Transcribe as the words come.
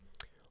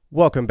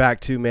Welcome back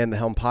to Man the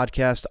Helm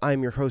podcast.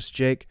 I'm your host,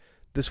 Jake.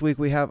 This week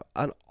we have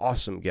an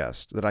awesome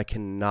guest that I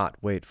cannot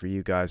wait for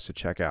you guys to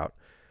check out.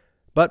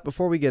 But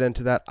before we get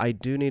into that, I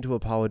do need to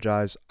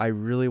apologize. I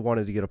really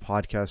wanted to get a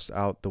podcast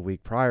out the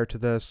week prior to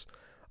this.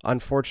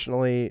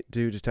 Unfortunately,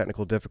 due to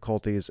technical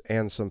difficulties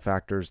and some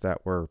factors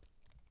that were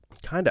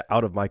kind of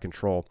out of my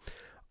control,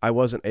 I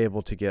wasn't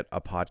able to get a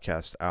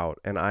podcast out,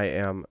 and I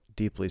am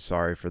deeply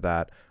sorry for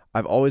that.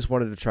 I've always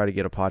wanted to try to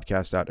get a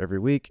podcast out every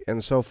week,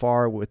 and so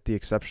far, with the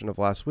exception of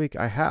last week,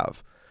 I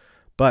have.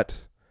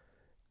 But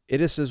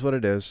it is what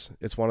it is.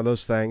 It's one of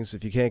those things.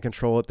 If you can't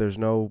control it, there's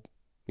no,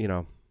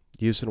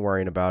 use in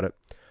worrying about it.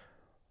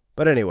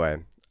 But anyway,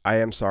 I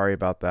am sorry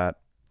about that.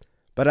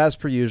 But as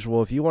per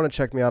usual, if you want to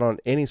check me out on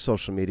any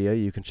social media,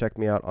 you can check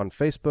me out on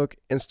Facebook,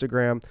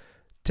 Instagram,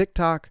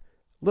 TikTok,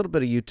 a little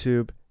bit of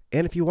YouTube,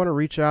 and if you want to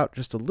reach out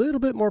just a little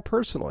bit more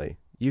personally,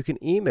 you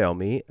can email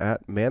me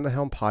at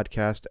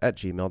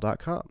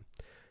manthehelmpodcast@gmail.com.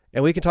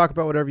 And we can talk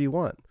about whatever you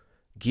want.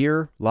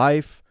 Gear,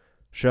 life,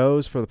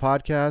 shows for the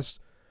podcast,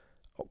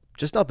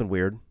 just nothing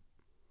weird.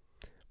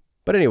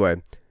 But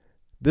anyway,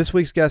 this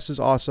week's guest is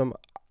awesome.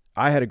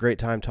 I had a great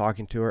time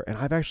talking to her, and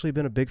I've actually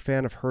been a big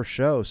fan of her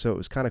show, so it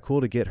was kind of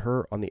cool to get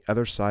her on the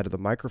other side of the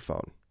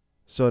microphone.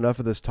 So enough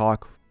of this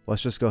talk.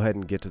 Let's just go ahead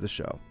and get to the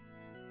show.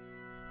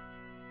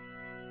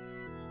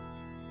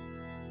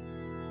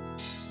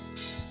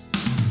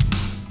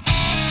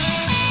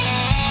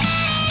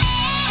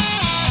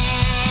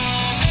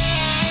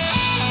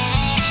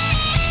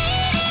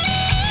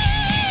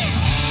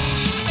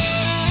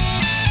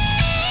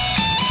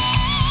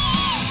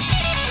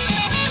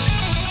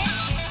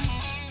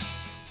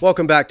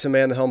 Welcome back to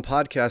Man the Helm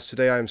podcast.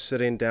 Today I'm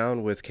sitting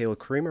down with Kayla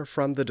Creamer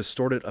from the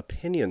Distorted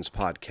Opinions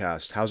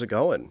podcast. How's it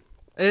going?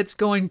 It's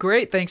going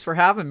great. Thanks for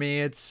having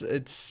me.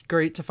 It's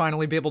great to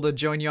finally be able to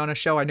join you on a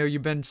show. I know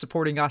you've been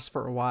supporting us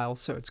for a while,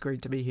 so it's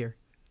great to be here.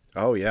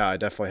 Oh yeah, I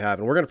definitely have.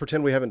 And we're going to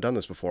pretend we haven't done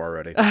this before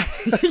already.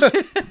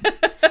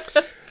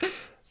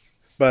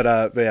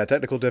 But yeah,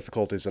 technical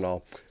difficulties and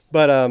all.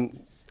 But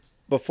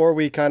before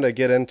we kind of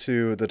get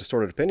into the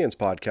Distorted Opinions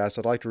podcast,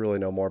 I'd like to really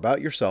know more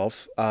about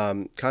yourself,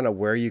 kind of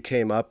where you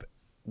came up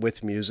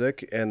with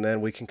music, and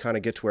then we can kind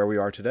of get to where we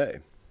are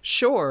today.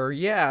 Sure,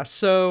 yeah.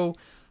 So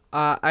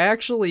I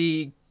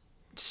actually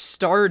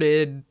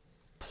started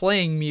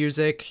playing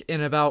music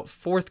in about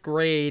fourth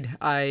grade.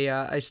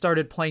 I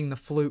started playing the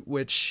flute,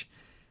 which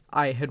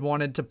I had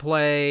wanted to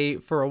play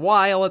for a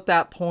while at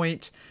that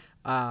point.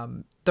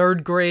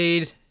 Third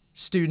grade,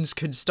 students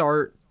could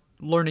start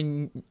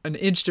learning an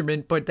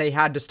instrument, but they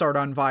had to start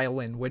on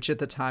violin, which at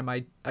the time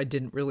I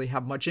didn't really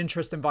have much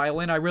interest in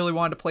violin. I really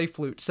wanted to play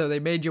flute, so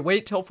they made you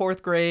wait till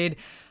fourth grade.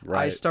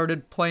 Right. I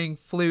started playing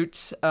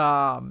flute,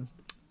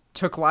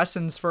 took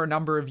lessons for a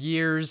number of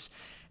years,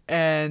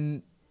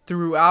 and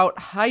throughout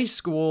high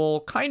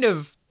school kind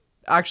of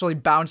actually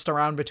bounced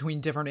around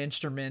between different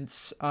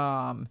instruments.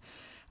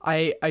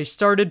 I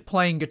started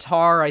playing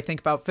guitar, I think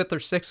about 5th or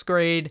 6th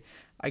grade.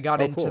 I got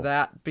into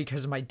that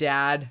because of my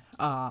dad.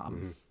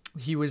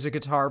 He was a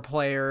guitar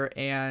player,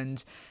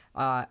 and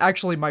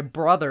actually my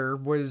brother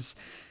was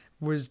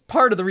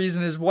part of the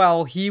reason as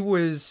well.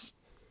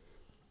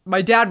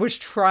 My dad was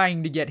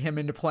trying to get him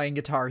into playing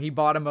guitar. He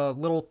bought him a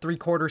little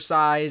 3/4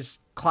 size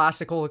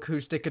classical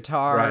acoustic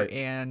guitar, right.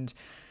 And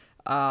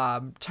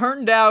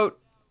turned out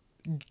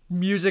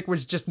music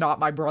was just not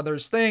my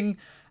brother's thing.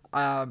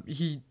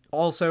 He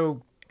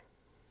also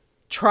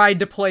tried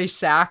to play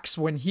sax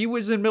when he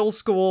was in middle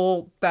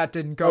school. That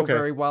didn't go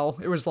very well.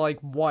 It was like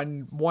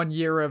one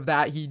year of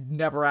that. He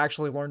never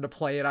actually learned to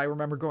play it. I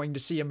remember going to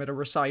see him at a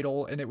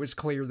recital, and it was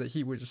clear that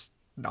he was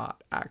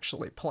not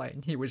actually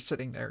playing. He was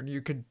sitting there, and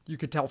you could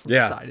tell from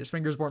the side. His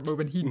fingers weren't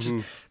moving.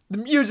 The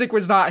music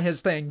was not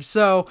his thing.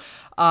 So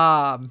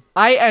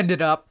I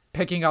ended up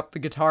picking up the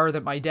guitar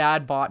that my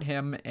dad bought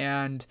him,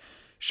 and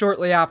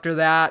shortly after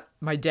that,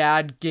 my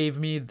dad gave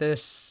me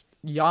this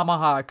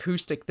Yamaha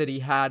acoustic that he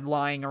had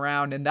lying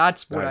around, and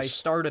that's what I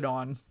started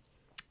on.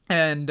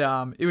 And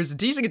it was a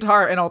decent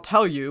guitar, and I'll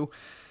tell you,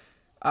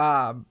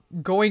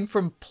 going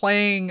from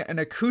playing an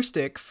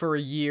acoustic for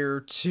a year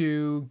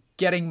to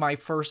getting my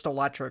first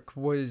electric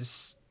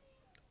was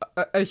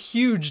a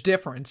huge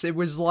difference. It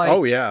was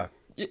like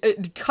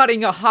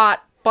cutting a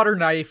hot butter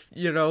knife,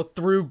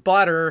 through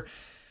butter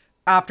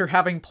after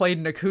having played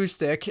an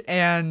acoustic.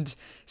 And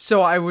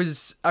so I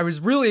was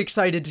really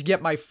excited to get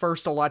my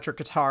first electric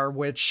guitar,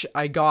 which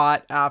I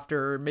got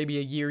after maybe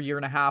a year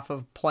and a half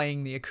of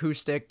playing the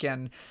acoustic.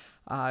 And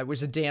it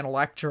was a Dan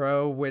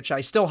Electro, which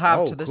I still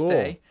have to this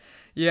day.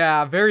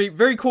 Yeah, very,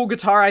 very cool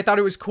guitar. I thought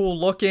it was cool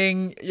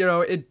looking.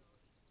 It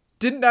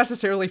didn't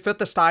necessarily fit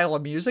the style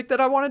of music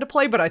that I wanted to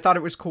play, but I thought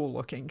it was cool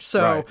looking.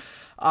 So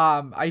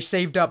I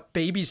saved up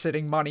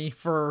babysitting money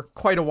for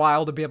quite a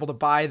while to be able to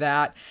buy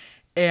that.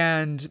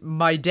 And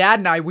my dad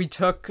and I, we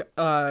took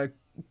a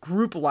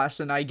group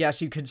lesson, I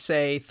guess you could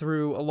say,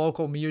 through a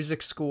local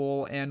music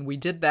school. And we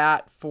did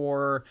that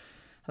for,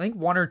 I think,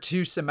 1 or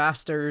 2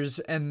 semesters.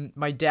 And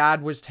my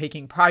dad was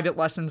taking private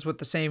lessons with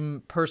the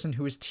same person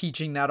who was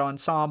teaching that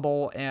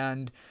ensemble.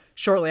 And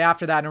shortly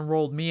after that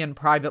enrolled me in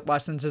private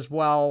lessons as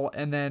well.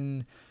 And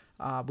then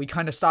we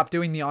kind of stopped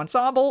doing the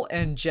ensemble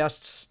and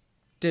just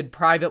did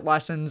private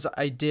lessons.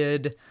 I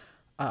did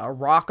a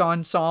rock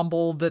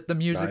ensemble that the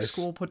music Nice.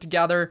 school put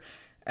together,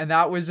 and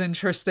that was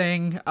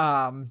interesting.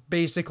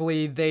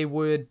 Basically, they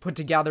would put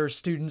together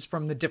students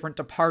from the different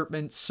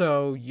departments.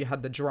 So you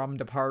had the drum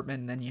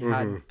department, and then you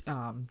had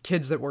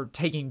kids that were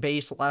taking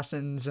bass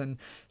lessons, and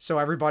so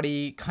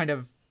everybody kind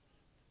of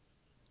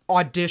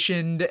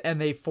auditioned,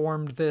 and they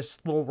formed this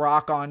little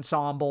rock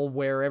ensemble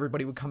where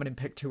everybody would come in and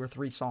pick 2 or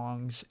 3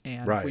 songs,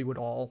 and we would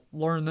all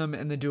learn them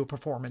and then do a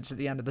performance at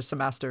the end of the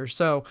semester.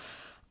 So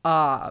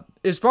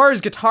as far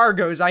as guitar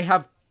goes, I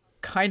have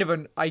kind of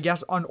an, I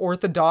guess,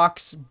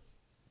 unorthodox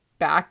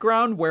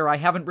background where I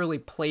haven't really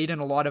played in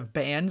a lot of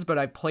bands, but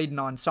I've played in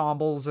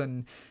ensembles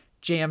and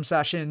jam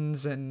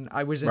sessions, and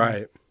I was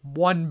in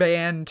one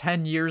band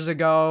 10 years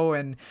ago,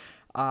 and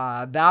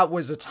that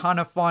was a ton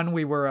of fun.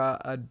 We were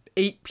a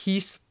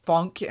 8-piece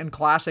funk and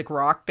classic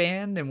rock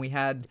band, and we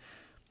had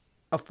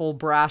a full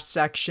brass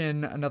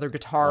section, another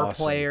guitar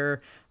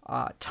player,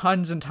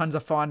 tons and tons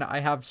of fun. I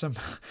have some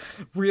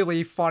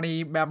really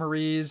funny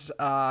memories,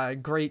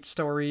 great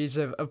stories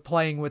of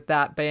playing with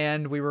that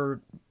band. We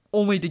were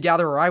only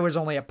together, or I was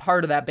only a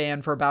part of that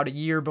band for about a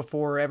year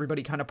before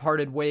everybody kind of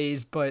parted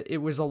ways, but it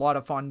was a lot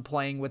of fun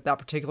playing with that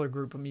particular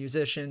group of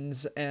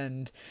musicians.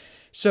 And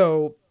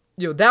so,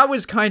 that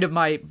was kind of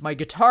my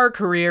guitar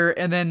career.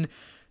 And then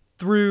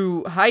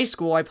through high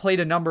school, I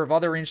played a number of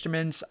other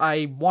instruments.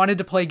 I wanted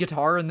to play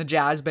guitar in the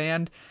jazz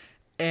band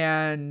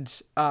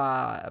and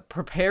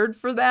prepared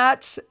for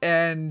that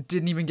and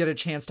didn't even get a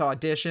chance to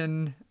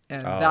audition.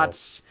 And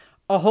that's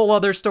a whole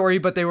other story,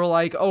 but they were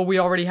like, oh, we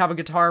already have a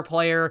guitar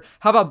player.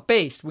 How about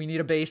bass? We need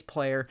a bass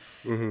player.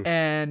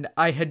 And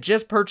I had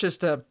just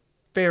purchased a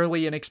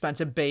fairly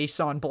inexpensive bass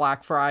on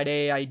Black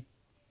Friday. I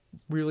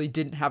really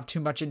didn't have too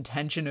much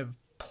intention of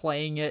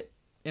playing it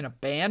in a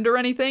band or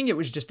anything. It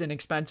was just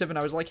inexpensive, and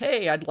I was like,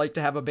 hey, I'd like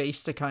to have a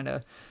bass to kind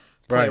of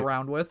play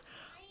around with.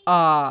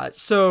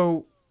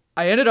 So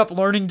I ended up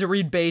learning to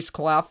read bass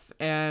clef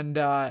and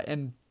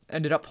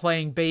ended up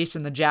playing bass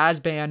in the jazz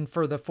band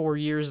for the 4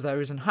 years that I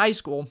was in high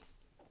school.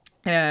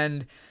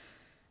 And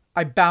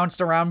I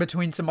bounced around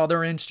between some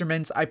other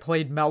instruments. I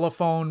played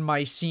mellophone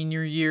my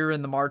senior year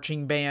in the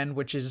marching band,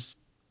 which is,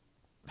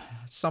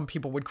 some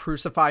people would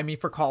crucify me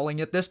for calling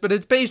it this, but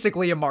it's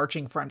basically a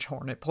marching French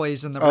horn. It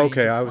plays in the range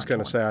Okay, of I was going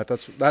to say,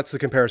 that's the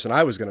comparison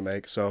I was going to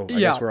make, so I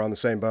guess we're on the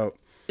same boat.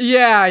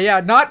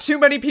 Yeah. Not too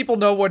many people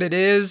know what it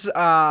is.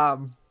 A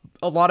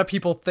lot of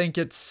people think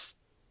it's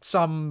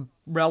some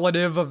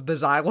relative of the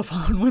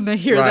xylophone when they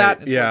hear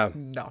that. It's like,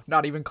 no,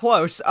 not even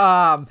close.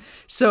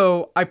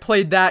 So I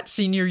played that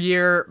senior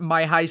year.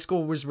 My high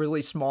school was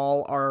really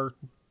small. Our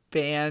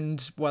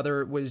band,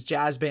 whether it was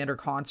jazz band or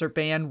concert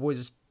band,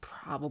 was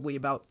probably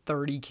about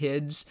 30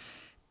 kids.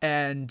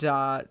 And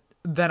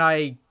then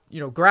I,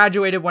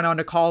 graduated, went on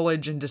to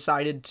college, and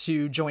decided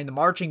to join the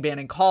marching band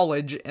in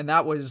college. And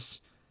that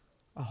was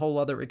a whole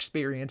other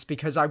experience,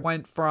 because I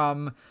went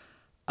from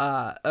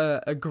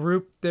a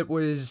group that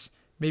was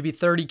maybe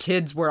 30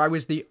 kids where I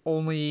was the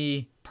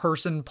only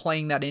person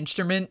playing that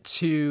instrument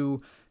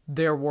to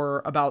there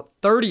were about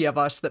 30 of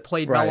us that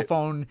played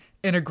mellophone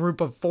in a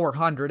group of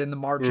 400 in the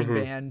marching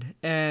band.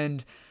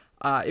 And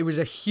it was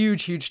a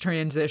huge, huge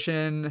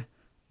transition,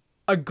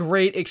 a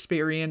great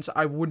experience.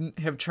 I wouldn't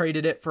have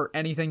traded it for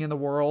anything in the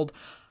world.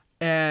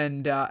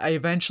 And I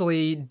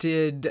eventually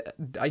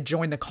I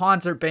joined the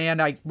concert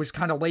band. I was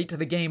kind of late to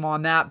the game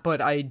on that,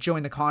 but I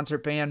joined the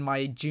concert band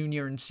my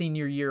junior and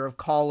senior year of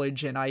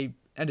college, and I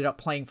ended up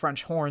playing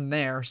French horn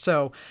there.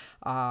 So,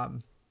 a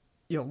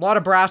lot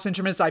of brass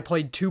instruments. I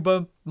played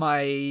tuba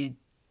my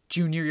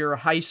junior year of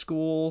high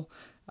school,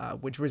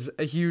 which was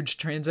a huge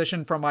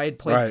transition from I had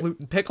played flute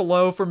and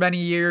piccolo for many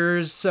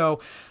years.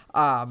 So,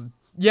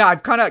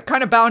 I've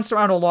kind of bounced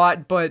around a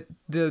lot, but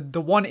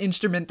the one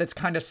instrument that's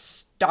kind of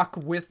stuck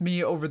with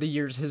me over the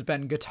years has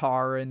been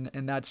guitar, and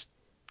that's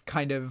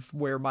kind of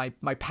where my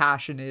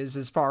passion is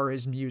as far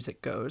as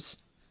music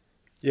goes.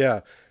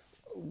 Yeah.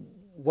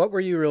 What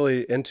were you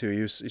really into?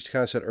 You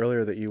kind of said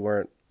earlier that you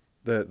weren't,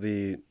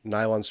 the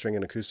nylon string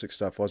and acoustic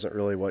stuff wasn't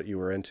really what you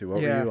were into.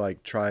 What were you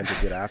like trying to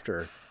get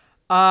after?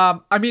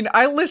 I mean,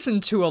 I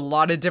listen to a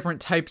lot of different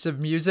types of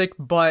music,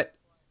 but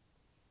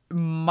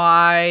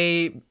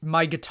my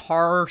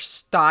guitar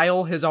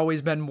style has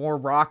always been more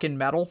rock and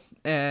metal.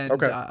 And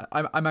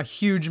I'm a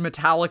huge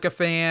Metallica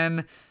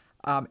fan.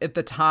 At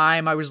the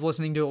time, I was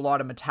listening to a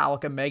lot of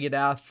Metallica,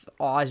 Megadeth,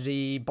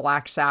 Ozzy,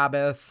 Black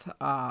Sabbath,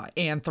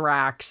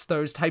 Anthrax,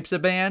 those types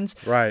of bands.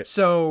 Right.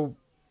 So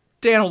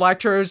Dan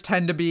Electros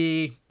tend to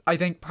be, I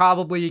think,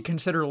 probably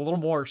considered a little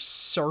more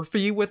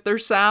surfy with their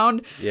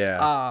sound.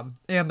 Yeah.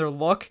 And their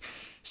look.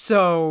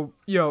 So,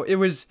 it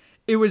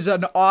was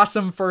an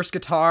awesome first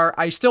guitar.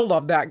 I still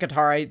love that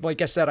guitar.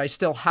 Like I said, I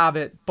still have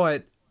it,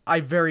 but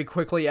I very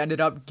quickly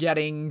ended up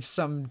getting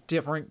some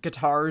different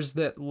guitars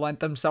that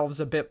lent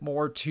themselves a bit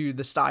more to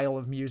the style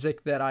of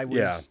music that I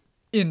was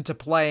into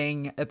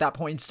playing at that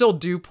point, and still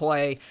do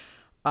play.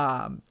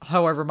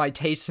 However, my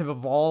tastes have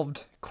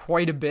evolved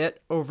quite a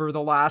bit over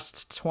the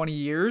last 20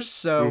 years.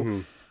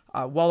 So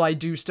while I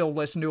do still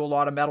listen to a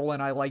lot of metal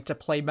and I like to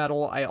play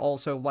metal, I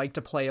also like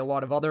to play a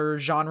lot of other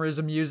genres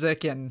of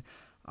music, and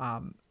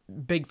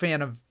big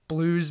fan of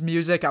blues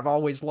music. I've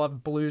always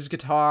loved blues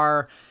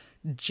guitar.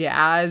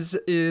 Jazz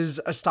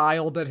is a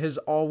style that has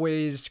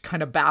always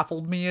kind of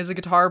baffled me as a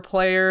guitar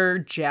player.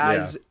 Yeah.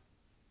 Jazz,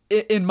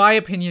 in my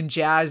opinion,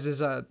 jazz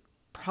is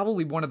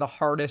probably one of the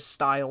hardest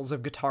styles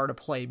of guitar to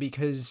play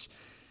because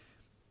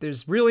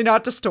there's really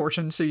not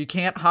distortion, so you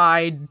can't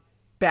hide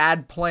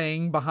bad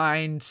playing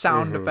behind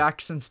sound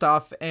effects and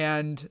stuff.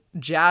 And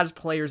jazz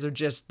players are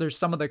just, they're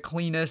some of the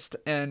cleanest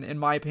and, in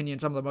my opinion,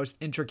 some of the most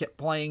intricate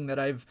playing that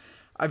I've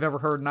ever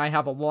heard. And I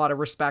have a lot of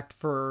respect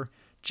for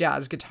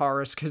jazz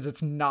guitarists because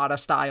it's not a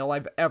style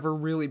I've ever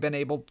really been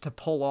able to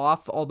pull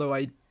off, although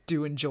I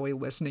do enjoy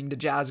listening to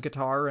jazz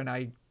guitar and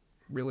I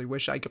really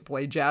wish I could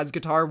play jazz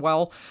guitar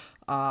well.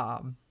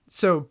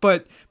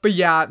 But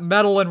yeah,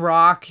 metal and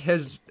rock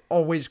has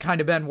always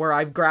kind of been where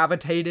I've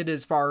gravitated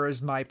as far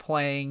as my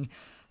playing.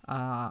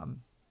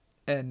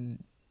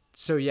 And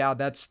so, yeah,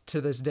 that's to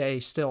this day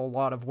still a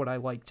lot of what I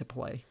like to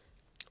play.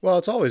 Well,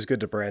 it's always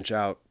good to branch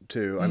out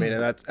too. I mean,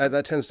 and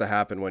that tends to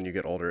happen when you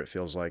get older. It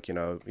feels like,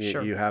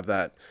 Sure. you have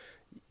that.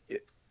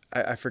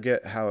 I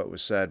forget how it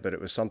was said, but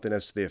it was something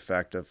as to the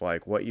effect of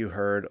like what you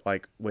heard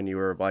like when you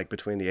were like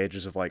between the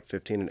ages of like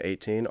 15 and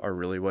 18 are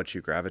really what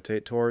you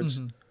gravitate towards.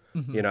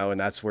 And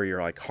that's where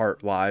your like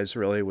heart lies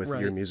really with your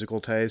Right.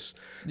 musical tastes.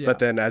 Yeah. But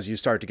then as you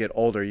start to get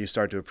older, you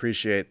start to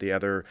appreciate the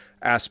other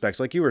aspects,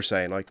 like you were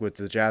saying, like with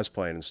the jazz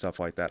playing and stuff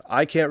like that.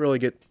 I can't really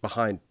get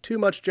behind too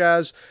much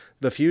jazz.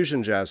 The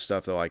fusion jazz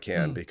stuff though I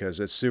can because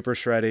it's super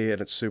shreddy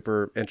and it's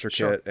super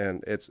intricate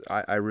and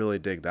I really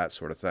dig that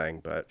sort of thing.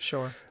 But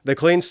Sure. the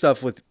clean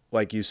stuff with,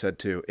 like you said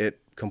too, it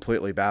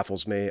completely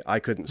baffles me. I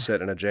couldn't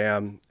sit in a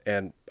jam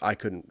and I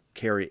couldn't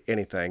carry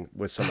anything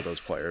with some of those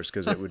players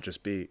because it would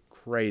just be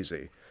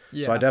crazy.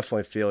 Yeah. So I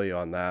definitely feel you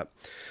on that.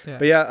 Yeah.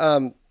 But yeah,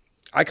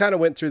 I kind of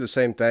went through the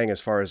same thing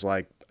as far as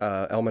like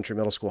elementary,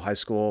 middle school, high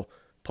school,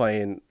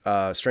 playing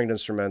stringed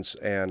instruments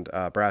and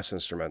brass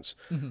instruments.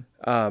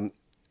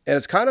 And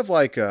it's kind of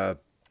like, I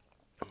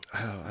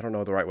don't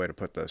know the right way to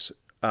put this.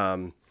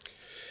 You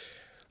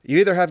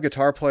either have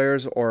guitar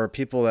players or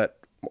people that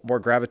more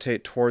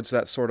gravitate towards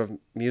that sort of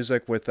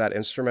music with that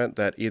instrument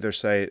that either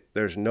say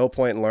there's no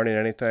point in learning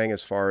anything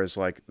as far as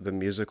like the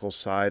musical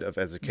side of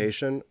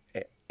education,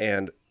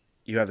 and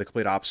you have the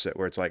complete opposite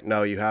where it's like,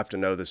 no, you have to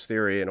know this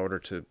theory in order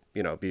to,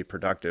 be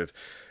productive.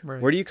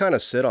 Right. Where do you kind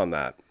of sit on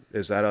that?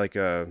 Is that like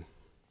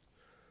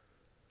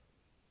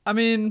I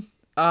mean,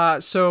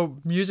 so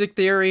music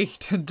theory,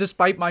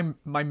 despite my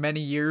many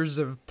years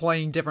of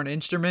playing different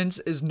instruments,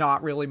 is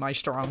not really my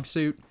strong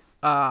suit.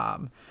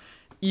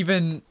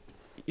 Even,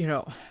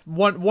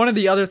 one of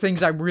the other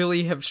things I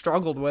really have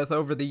struggled with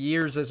over the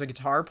years as a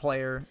guitar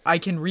player, I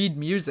can read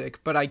music,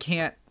 but I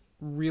can't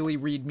really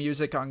read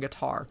music on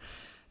guitar.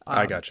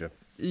 I got you.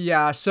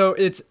 Yeah, so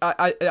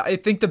I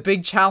think the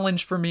big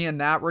challenge for me in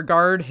that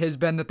regard has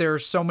been that there are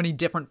so many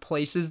different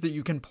places that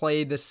you can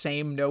play the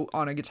same note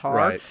on a guitar.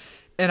 Right.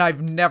 And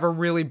I've never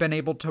really been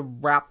able to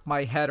wrap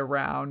my head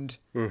around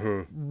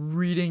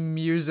reading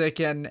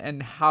music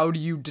and how do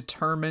you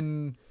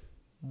determine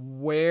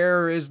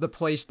where is the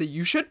place that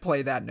you should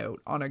play that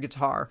note on a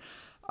guitar.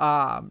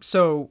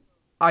 So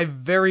I've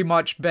very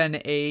much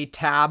been a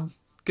tab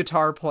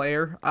guitar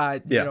player.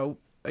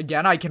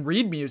 Again, I can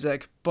read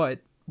music, but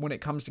when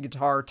it comes to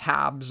guitar,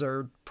 tabs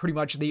are pretty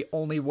much the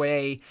only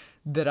way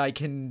that I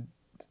can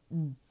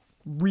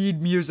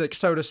read music,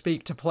 so to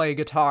speak, to play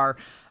guitar.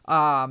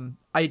 I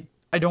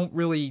don't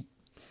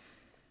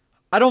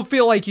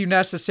feel like you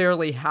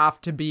necessarily have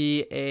to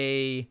be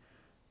a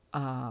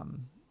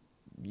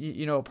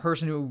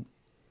person who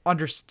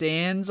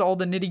understands all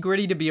the nitty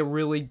gritty to be a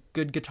really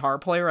good guitar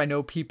player. I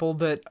know people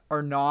that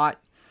are not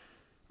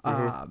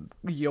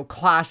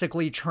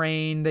classically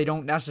trained. They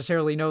don't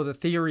necessarily know the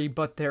theory,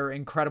 but they're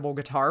incredible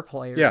guitar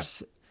players. Yeah.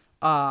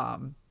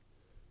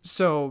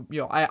 So,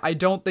 I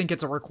don't think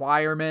it's a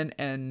requirement.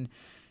 And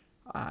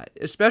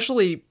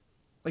especially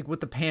like with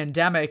the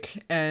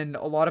pandemic and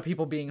a lot of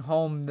people being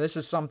home, this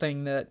is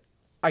something that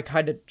I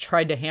kind of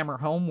tried to hammer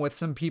home with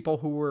some people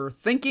who were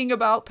thinking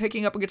about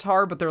picking up a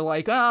guitar, but they're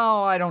like,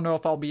 oh, I don't know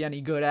if I'll be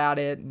any good at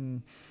it.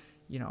 And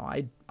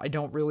I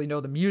don't really know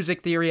the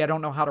music theory. I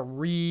don't know how to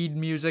read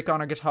music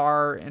on a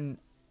guitar. And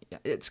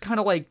it's kind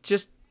of like,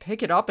 just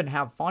pick it up and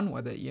have fun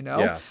with it,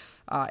 Yeah.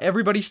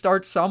 Everybody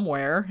starts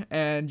somewhere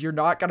and you're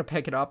not going to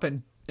pick it up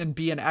and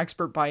be an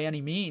expert by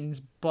any means,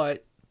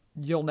 but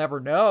you'll never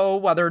know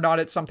whether or not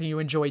it's something you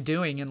enjoy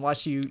doing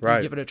unless you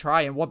give it a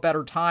try. And what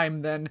better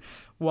time than,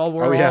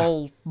 we're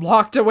all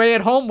locked away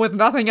at home with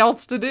nothing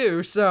else to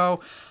do.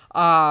 So,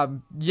 I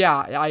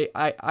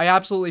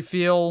absolutely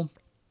feel,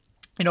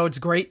 it's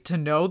great to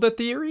know the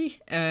theory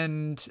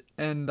and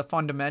the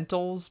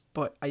fundamentals,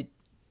 but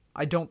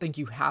I don't think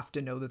you have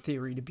to know the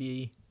theory to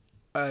be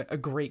a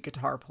great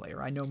guitar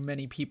player. I know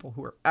many people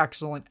who are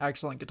excellent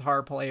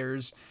guitar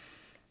players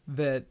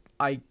that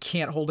I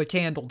can't hold a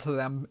candle to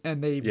them,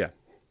 and they've Yeah.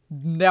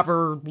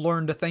 never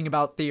learned a thing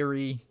about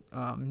theory,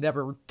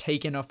 never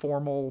taken a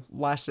formal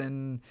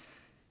lesson,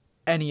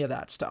 any of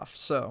that stuff.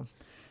 So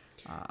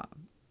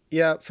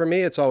Yeah, for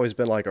me, it's always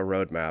been like a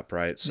roadmap,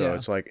 right? So yeah,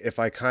 it's like if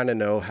I kind of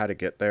know how to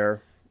get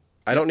there,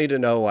 I yep, don't need to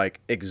know like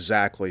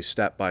exactly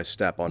step by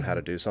step on how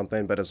to do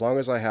something, but as long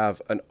as I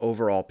have an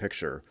overall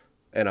picture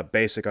and a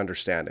basic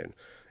understanding.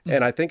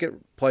 And I think it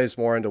plays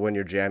more into when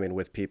you're jamming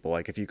with people.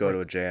 Like if you go right, to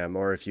a jam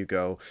or if you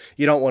go,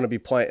 you don't want to be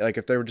playing, like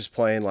if they were just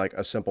playing like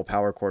a simple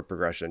power chord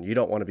progression, you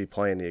don't want to be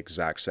playing the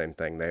exact same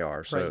thing they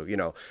are. right,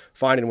 So,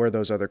 finding where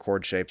those other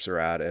chord shapes are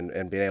at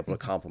and being able to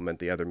complement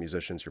the other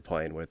musicians you're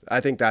playing with. I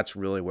think that's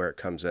really where it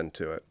comes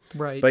into it.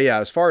 right, But yeah,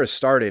 as far as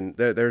starting,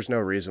 there's no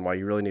reason why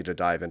you really need to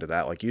dive into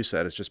that. Like you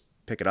said, it's just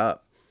pick it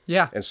up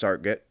yeah, and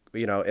start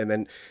and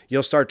then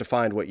you'll start to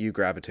find what you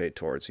gravitate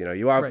towards.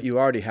 right, You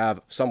already have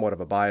somewhat of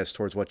a bias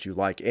towards what you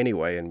like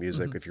anyway in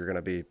music if you're going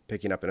to be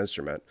picking up an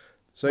instrument.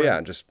 So yeah, right,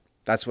 and just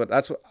that's what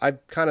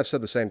I've kind of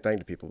said the same thing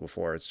to people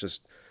before. It's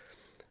just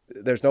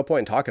there's no point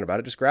in talking about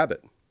it. Just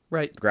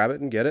right, grab it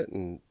and get it.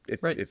 And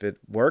right. if it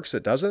works,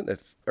 it doesn't.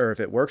 If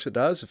it works, it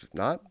does. If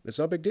not, it's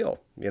no big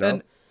deal.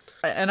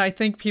 And I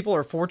think people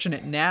are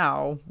fortunate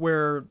now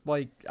where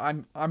like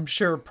I'm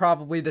sure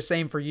probably the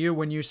same for you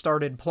when you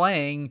started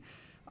playing.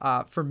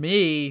 For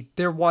me,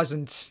 there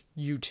wasn't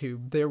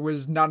YouTube. There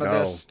was none of No,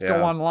 this. Go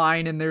yeah,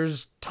 online and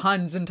there's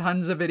tons and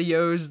tons of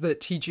videos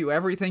that teach you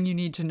everything you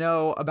need to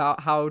know about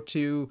how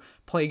to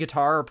play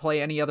guitar or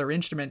play any other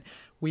instrument.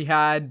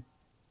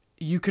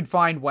 You could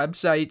find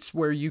websites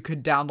where you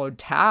could download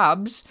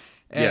tabs,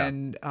 yeah.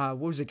 and what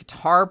was it,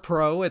 Guitar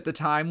Pro at the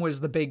time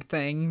was the big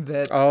thing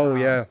Oh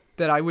yeah,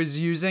 that I was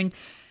using.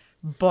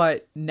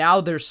 But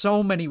now there's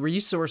so many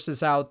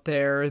resources out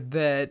there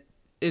that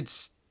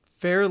it's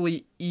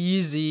fairly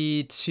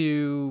easy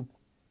to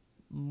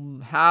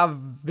have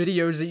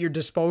videos at your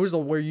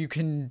disposal where you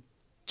can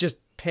just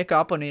pick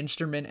up an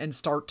instrument and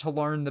start to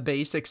learn the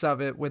basics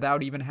of it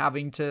without even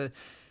having to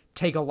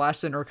take a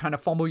lesson or kind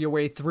of fumble your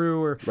way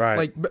through. Or right.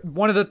 like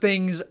one of the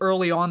things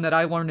early on that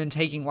I learned in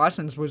taking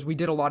lessons was we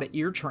did a lot of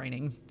ear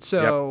training. Yep.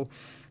 So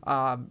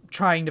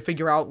trying to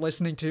figure out,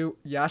 listening to,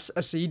 yes,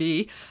 a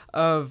CD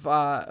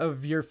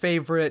of your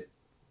favorite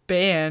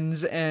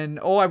bands, and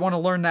oh, I want to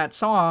learn that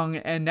song,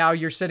 and now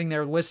you're sitting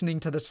there listening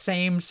to the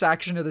same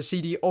section of the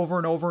CD over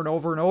and over and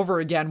over and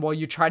over again while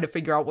you try to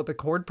figure out what the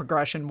chord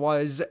progression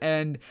was.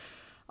 And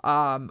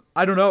I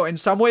don't know, in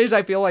some ways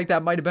I feel like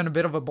that might have been a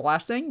bit of a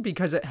blessing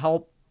because it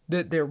helped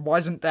that there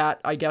wasn't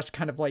that, I guess,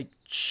 kind of like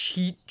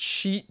cheat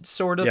sheet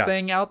sort of Yeah.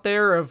 thing out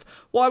there of,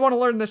 well, I want to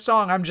learn this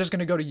song, I'm just going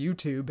to go to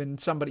YouTube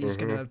and somebody's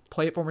going to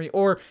play it for me.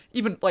 Or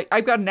even like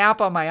I've got an app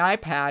on my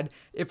iPad.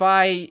 If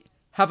I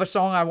have a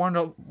song I want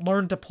to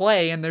learn to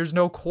play and there's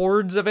no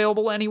chords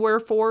available anywhere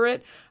for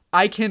it,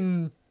 I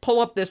can pull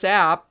up this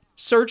app,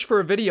 search for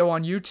a video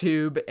on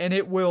YouTube, and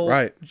it will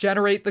Right.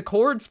 generate the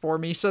chords for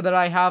me so that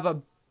I have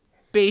a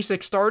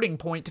basic starting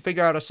point to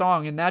figure out a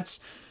song. And that's,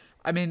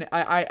 I mean,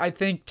 I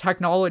think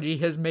technology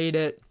has made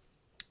it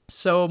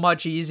so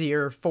much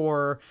easier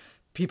for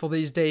people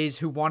these days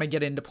who want to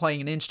get into playing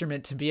an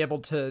instrument to be able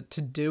to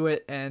do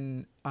it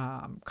and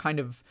kind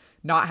of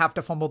not have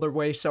to fumble their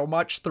way so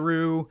much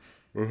through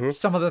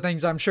some of the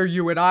things I'm sure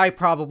you and I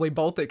probably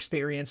both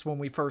experienced when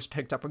we first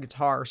picked up a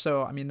guitar.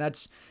 So, I mean,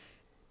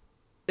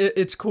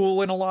 it's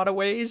cool in a lot of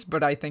ways,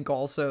 but I think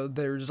also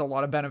there's a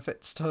lot of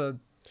benefits to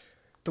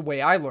the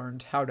way I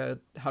learned how to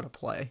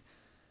play.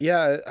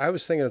 Yeah, I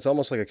was thinking it's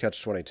almost like a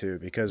catch-22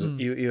 because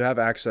you have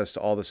access to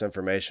all this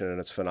information and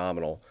it's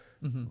phenomenal.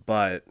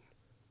 But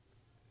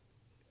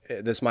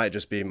this might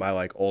just be my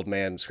like old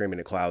man screaming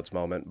at clouds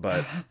moment,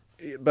 but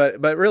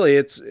really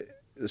it's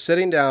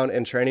sitting down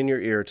and training your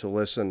ear to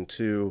listen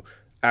to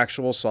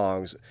actual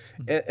songs.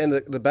 And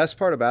the best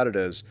part about it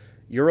is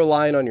you're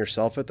relying on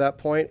yourself at that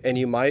point, and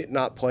you might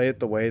not play it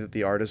the way that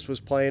the artist was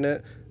playing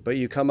it, but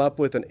you come up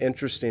with an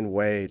interesting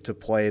way to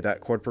play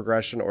that chord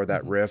progression or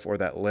that riff or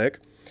that lick.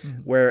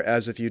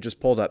 Whereas if you just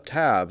pulled up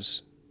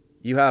tabs,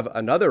 you have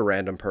another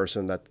random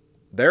person that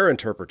their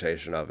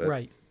interpretation of it.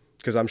 Right.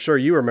 Because I'm sure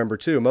you remember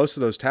too, most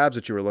of those tabs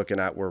that you were looking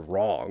at were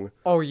wrong.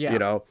 Oh,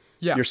 yeah.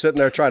 Yeah. You're sitting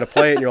there trying to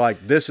play it and you're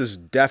like, this is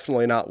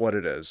definitely not what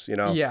it is.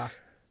 Yeah.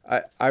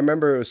 I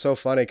remember it was so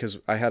funny because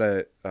I had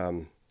at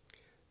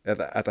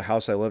the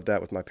house I lived at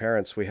with my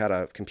parents, we had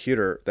a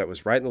computer that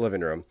was right in the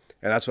living room.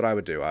 And that's what I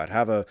would do. I'd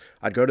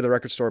go to the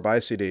record store, buy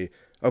a CD.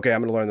 Okay,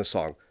 I'm going to learn this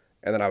song.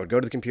 And then I would go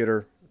to the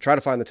computer, try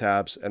to find the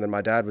tabs. And then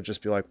my dad would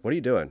just be like, what are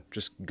you doing?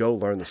 Just go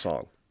learn the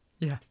song.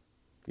 Yeah.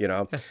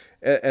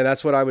 And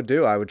that's what I would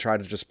do. I would try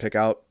to just pick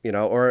out,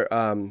 or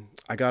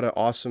I got an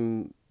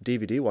awesome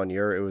DVD one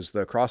year. It was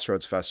the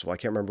Crossroads Festival. I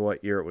can't remember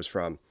what year it was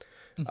from.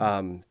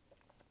 But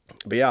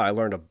yeah, I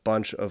learned a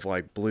bunch of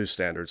like blues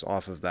standards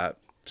off of that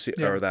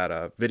or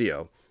that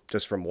video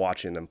just from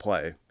watching them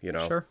play,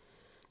 Sure.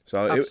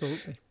 So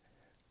Absolutely.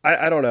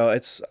 I don't know.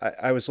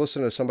 I was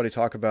listening to somebody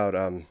talk about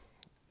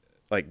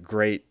like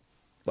great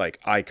like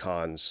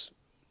icons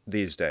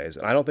these days.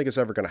 And I don't think it's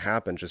ever going to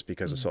happen just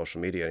because of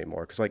social media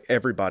anymore. Because like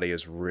everybody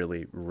is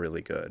really,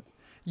 really good.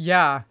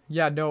 Yeah,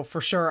 yeah, no, for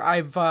sure.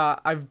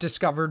 I've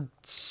discovered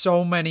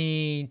so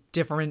many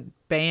different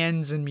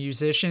bands and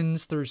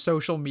musicians through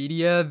social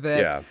media that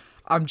Yeah.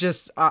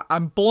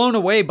 I'm blown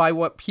away by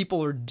what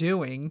people are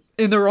doing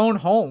in their own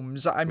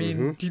homes. I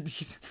Mm-hmm. mean,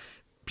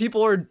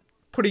 people are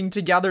putting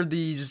together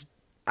these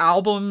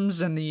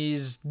albums and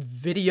these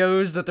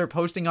videos that they're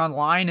posting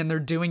online, and they're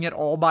doing it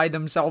all by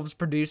themselves,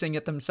 producing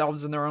it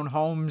themselves in their own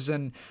homes.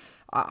 And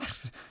uh,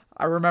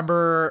 I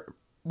remember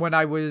when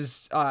I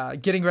was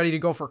getting ready to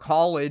go for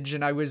college,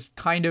 and I was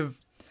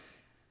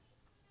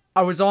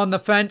on the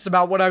fence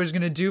about what I was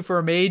going to do for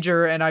a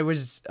major, and I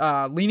was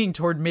leaning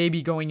toward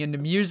maybe going into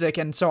music.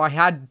 And so I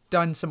had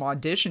done some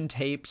audition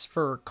tapes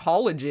for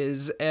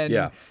colleges, and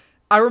Yeah.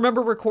 I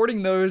remember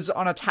recording those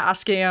on a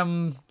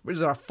Tascam,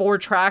 was it a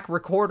 4-track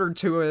recorder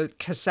to a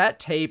cassette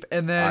tape,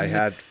 and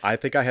then I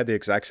think I had the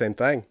exact same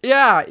thing.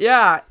 yeah,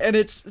 yeah, and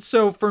it's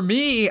so for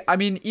me. I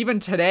mean, even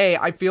today,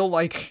 I feel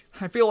like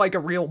a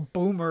real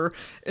boomer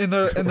in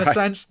the Right.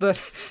 sense that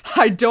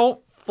I don't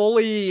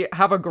fully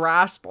have a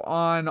grasp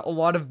on a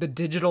lot of the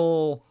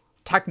digital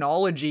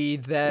technology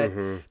that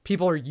Mm-hmm.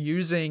 people are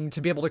using to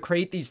be able to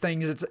create these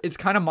things. It's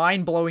kind of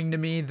mind-blowing to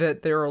me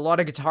that there are a lot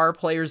of guitar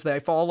players that I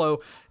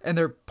follow, and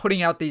they're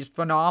putting out these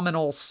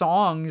phenomenal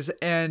songs,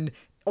 and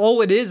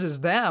all it is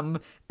them,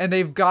 and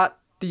they've got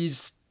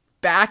these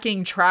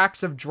backing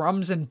tracks of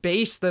drums and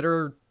bass that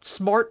are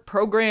smart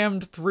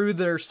programmed through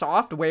their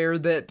software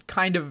that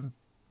kind of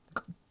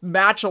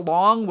match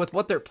along with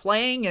what they're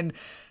playing. And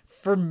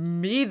for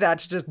me,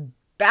 that's just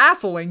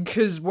baffling,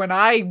 because when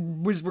I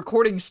was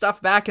recording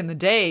stuff back in the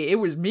day, it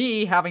was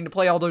me having to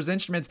play all those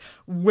instruments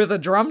with a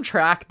drum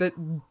track that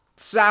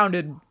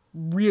sounded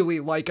really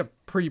like a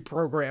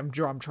pre-programmed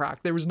drum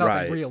track. There was nothing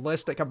Right.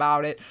 realistic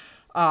about it.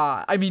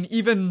 I mean,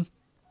 even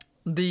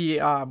the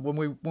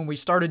when we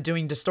started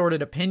doing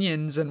distorted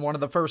opinions, and one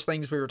of the first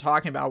things we were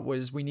talking about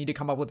was we need to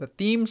come up with a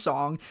theme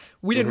song.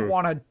 We didn't Mm-hmm.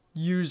 want to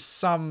use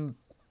some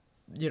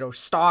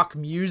stock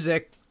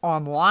music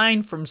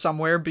online from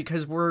somewhere,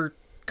 because we're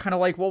kind of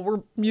like, well,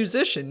 we're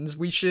musicians,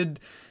 we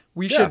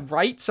Yeah. should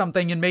write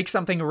something and make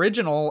something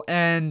original.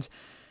 And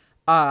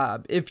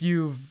if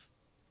you've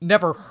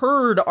never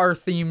heard our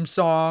theme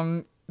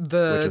song, Which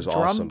the is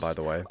awesome, by drums,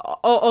 the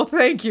way.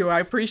 thank you, I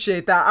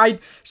appreciate that. I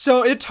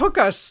So it took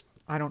us,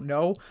 I don't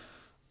know,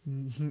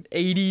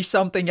 80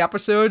 something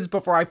episodes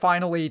before I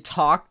finally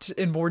talked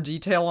in more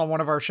detail on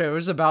one of our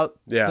shows about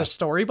the Yeah.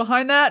 story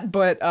behind that.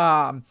 But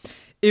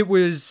it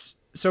was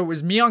so it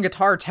was me on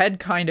guitar, Ted,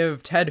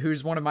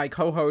 who's one of my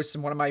co-hosts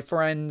and one of my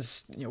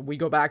friends. We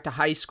go back to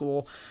high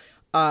school.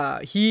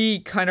 He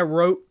kind of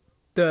wrote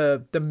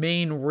the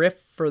main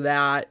riff for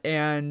that,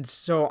 and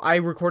so I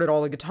recorded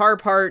all the guitar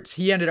parts.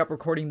 He ended up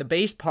recording the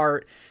bass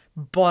part,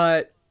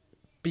 but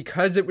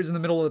because it was in the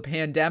middle of the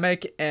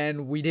pandemic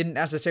and we didn't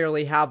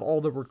necessarily have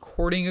all the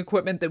recording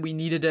equipment that we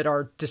needed at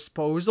our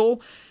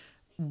disposal,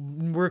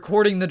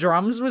 recording the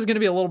drums was going to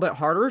be a little bit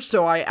harder.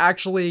 So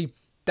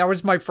that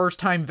was my first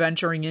time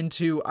venturing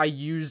into, I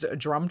used a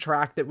drum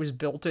track that was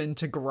built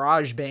into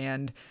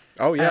GarageBand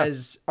Oh yeah.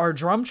 as our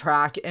drum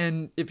track.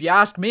 And if you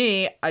ask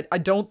me, I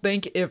don't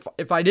think,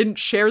 if I didn't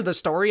share the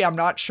story, I'm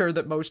not sure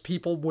that most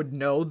people would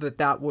know that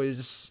that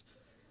was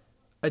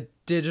a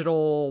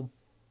digital,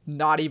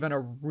 not even a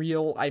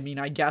real. I mean,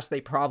 I guess they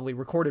probably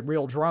recorded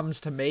real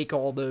drums to make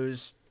all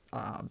those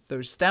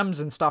stems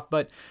and stuff,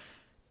 but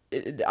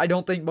I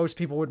don't think most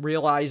people would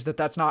realize that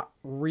that's not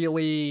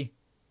really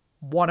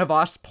one of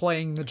us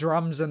playing the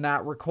drums in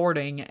that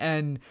recording.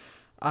 And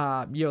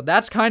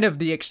that's kind of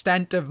the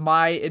extent of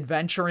my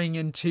adventuring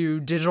into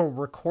digital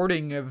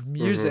recording of Mm-hmm.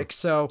 music.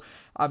 So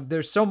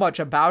there's so much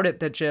about it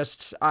that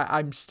just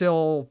I'm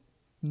still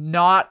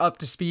not up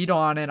to speed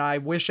on, and I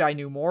wish I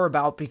knew more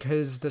about,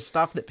 because the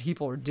stuff that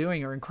people are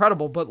doing are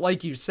incredible. But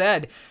like you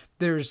said,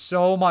 there's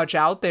so much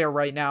out there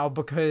right now,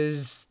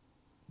 because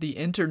the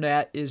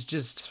internet is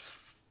just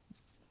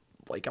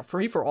like a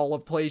free for all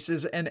of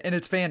places, and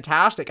it's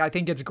fantastic. I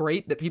think it's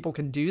great that people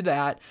can do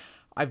that.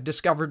 I've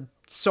discovered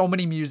so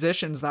many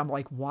musicians that I'm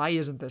like, why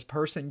isn't this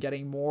person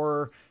getting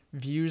more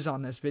views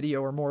on this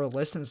video or more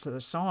listens to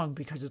the song?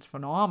 Because it's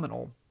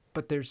phenomenal.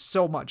 But there's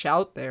so much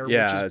out there, which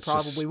Yeah. is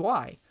probably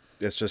why.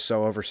 It's just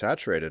so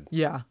oversaturated,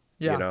 Yeah,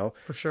 you yeah, know?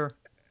 for sure.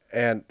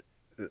 And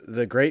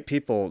the great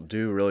people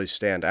do really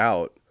stand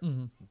out.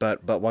 Hmm.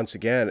 But once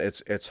again,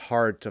 it's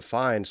hard to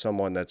find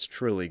someone that's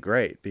truly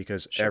great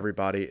because Sure.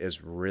 everybody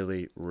is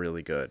really,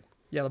 really good,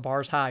 Yeah, the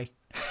bar's high.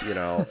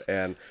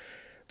 and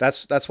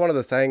that's one of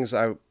the things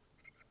I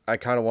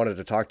kind of wanted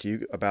to talk to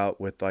you about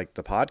with like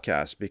the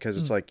podcast, because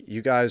it's like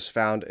you guys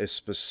found a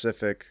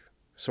specific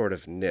sort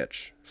of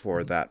niche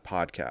for that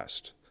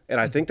podcast. And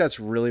I think that's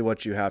really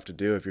what you have to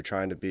do if you're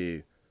trying to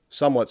be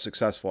somewhat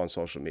successful on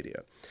social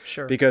media.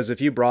 Sure. Because if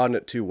you broaden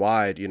it too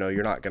wide,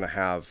 you're not going to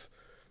have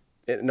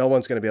no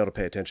one's going to be able to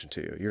pay attention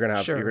to you. You're going to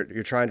have Sure.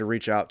 you're trying to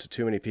reach out to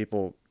too many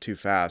people too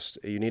fast.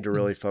 You need to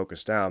really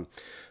focus down.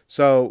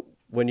 So,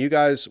 when did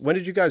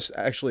you guys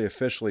actually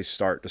officially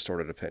start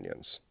Distorted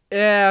Opinions?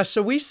 Yeah,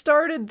 so we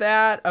started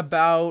that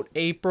about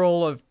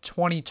April of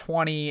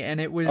 2020, and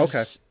it was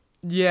Okay.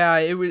 yeah,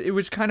 it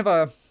was kind of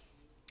a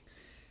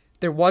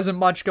there wasn't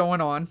much going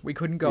on. We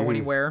couldn't go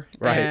anywhere.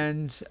 Right.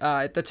 And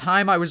at the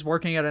time, I was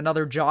working at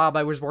another job.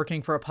 I was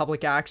working for a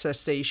public access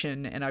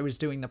station, and I was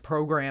doing the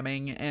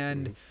programming.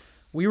 And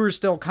we were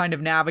still kind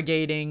of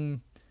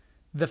navigating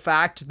the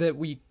fact that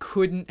we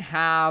couldn't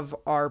have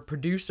our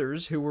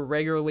producers who were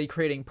regularly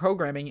creating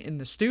programming in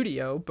the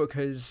studio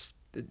because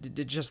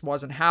it just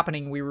wasn't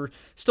happening. We were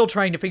still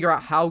trying to figure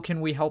out how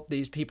can we help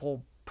these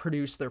people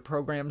produce their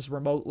programs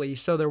remotely.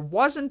 So there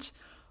wasn't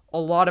a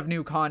lot of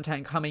new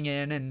content coming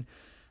in, and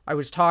I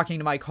was talking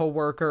to my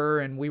coworker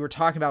and we were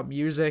talking about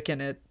music,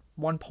 and at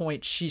one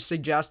point she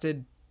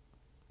suggested,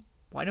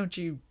 why don't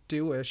you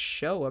do a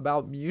show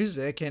about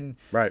music? And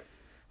Right.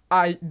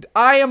 I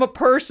am a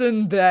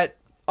person that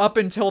up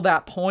until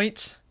that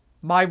point,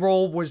 my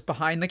role was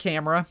behind the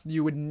camera.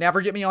 You would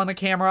never get me on the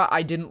camera.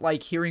 I didn't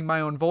like hearing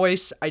my own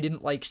voice. I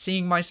didn't like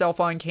seeing myself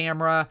on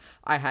camera.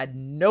 I had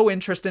no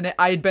interest in it.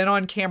 I had been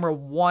on camera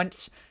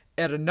once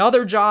at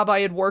another job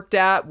I had worked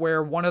at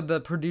where one of the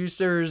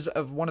producers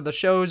of one of the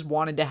shows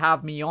wanted to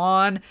have me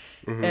on,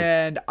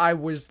 and I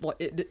was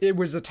it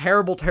was a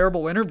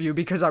terrible interview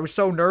because I was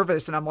so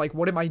nervous, and I'm like,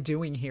 what am I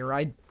doing here?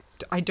 I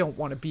don't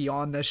want to be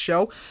on this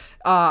show.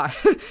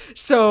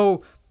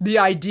 So the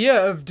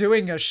idea of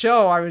doing a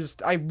show,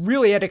 I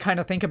really had to kind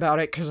of think about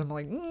it because I'm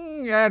like,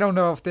 I don't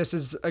know if this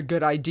is a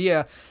good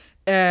idea.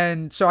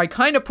 And so I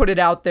kind of put it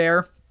out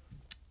there.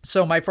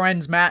 So my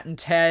friends Matt and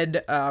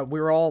Ted, we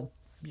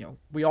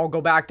all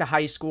go back to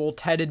high school.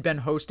 Ted had been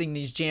hosting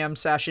these jam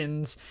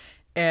sessions,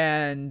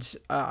 and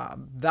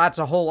that's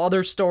a whole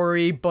other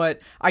story.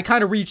 But I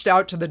kind of reached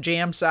out to the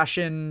jam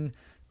session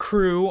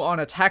crew on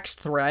a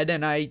text thread,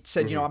 and I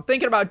said, I'm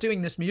thinking about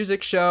doing this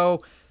music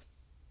show.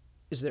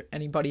 Is there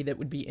anybody that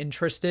would be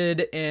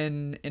interested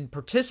in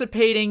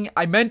participating?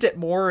 I meant it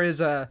more as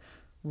a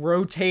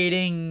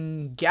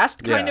rotating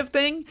guest kind of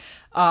thing,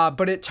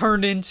 but it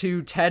turned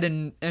into Ted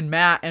and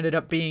Matt ended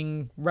up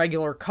being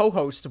regular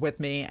co-hosts with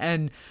me.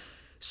 And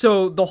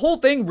so the whole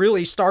thing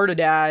really started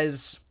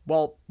as,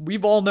 well,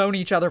 we've all known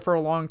each other for a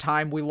long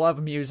time. We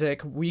love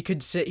music. We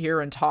could sit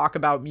here and talk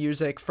about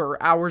music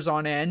for hours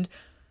on end.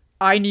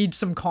 I need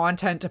some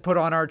content to put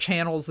on our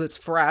channels that's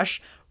fresh.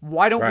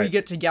 Why don't we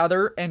get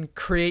together and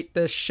create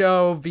this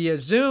show via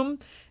Zoom?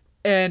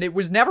 And it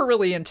was never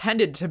really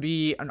intended to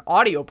be an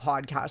audio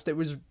podcast. It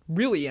was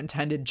really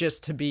intended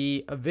just to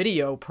be a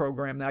video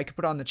program that I could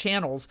put on the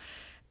channels.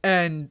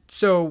 And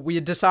so we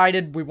had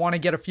decided we want to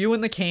get a few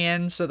in the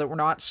can so that we're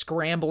not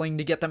scrambling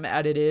to get them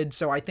edited.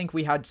 So I think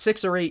we had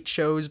 6 or 8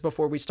 shows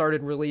before we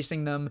started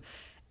releasing them.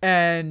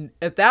 And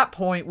at that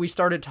point, we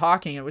started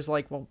talking. It was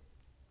like, well,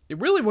 it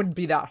really wouldn't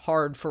be that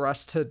hard for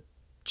us to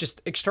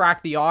just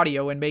extract the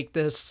audio and make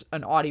this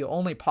an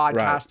audio-only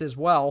podcast as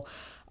well.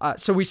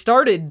 So we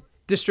started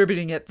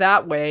distributing it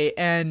that way,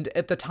 and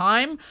at the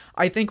time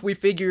I think we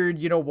figured,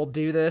 we'll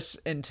do this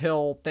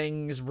until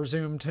things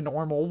resume to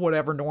normal,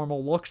 whatever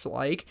normal looks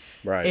like.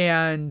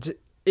 And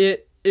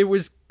it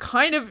was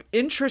kind of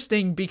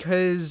interesting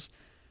because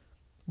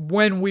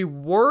when we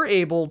were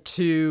able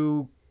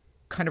to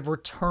kind of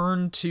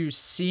return to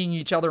seeing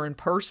each other in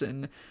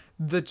person,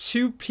 the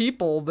two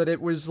people that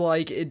it was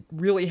like it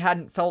really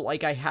hadn't felt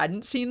like I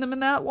hadn't seen them in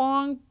that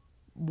long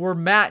were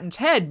Matt and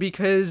Ted,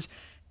 because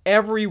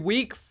every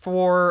week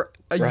for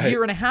a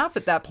year and a half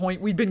at that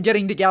point, we'd been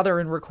getting together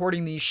and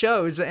recording these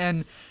shows.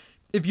 And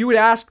if you had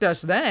asked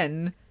us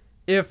then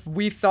if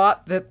we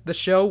thought that the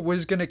show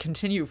was going to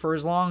continue for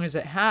as long as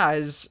it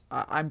has,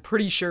 I'm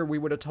pretty sure we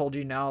would have told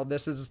you, no,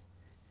 this is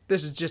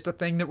just a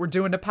thing that we're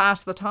doing to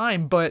pass the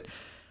time. But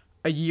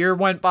a year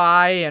went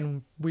by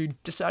and we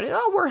decided,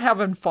 we're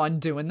having fun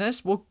doing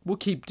this. We'll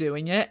keep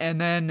doing it.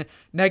 And then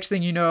next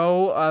thing you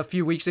know, a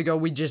few weeks ago,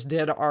 we just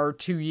did our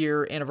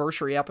 2-year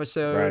anniversary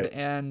episode.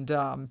 And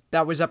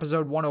that was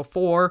episode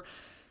 104.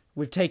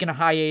 We've taken a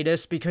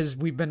hiatus because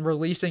we've been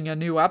releasing a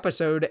new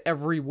episode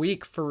every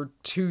week for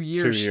 2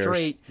 years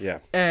straight. Yeah.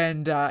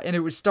 And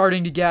it was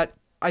starting to get,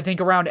 I think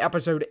around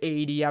episode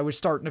 80, I was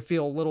starting to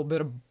feel a little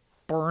bit of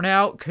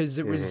burnout because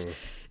it was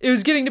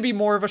getting to be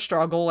more of a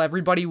struggle.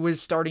 Everybody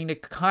was starting to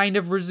kind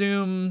of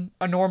resume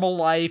a normal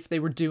life. They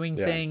were doing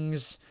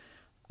things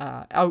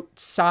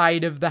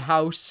outside of the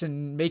house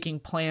and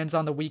making plans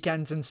on the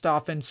weekends and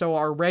stuff. And so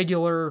our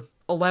regular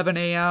 11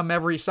 a.m.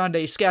 every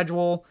Sunday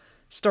schedule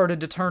started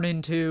to turn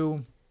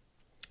into,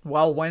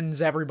 well,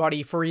 when's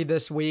everybody free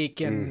this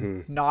week?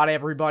 And not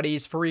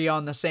everybody's free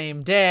on the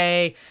same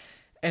day.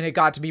 And it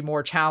got to be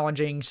more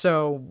challenging.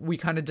 So we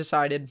kind of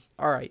decided,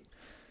 all right,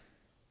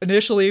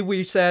 initially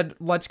we said,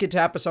 let's get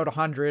to episode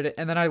 100.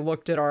 And then I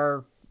looked at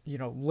our,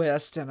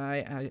 list and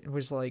I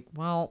was like,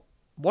 well,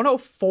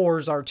 104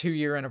 is our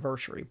 2-year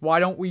anniversary.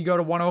 Why don't we go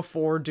to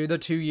 104, do the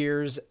 2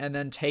 years, and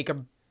then take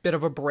a bit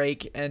of a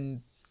break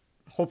and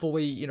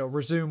hopefully,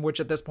 resume, which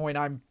at this point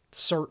I'm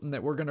certain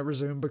that we're going to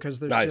resume because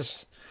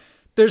there's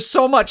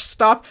so much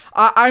stuff.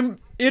 I'm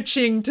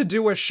itching to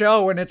do a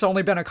show, and it's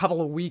only been a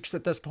couple of weeks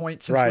at this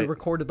point since we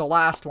recorded the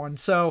last one.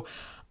 So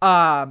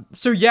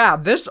So yeah,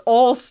 this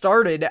all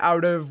started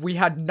out of we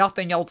had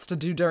nothing else to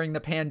do during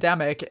the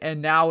pandemic,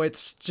 and now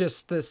it's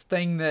just this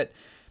thing that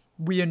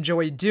we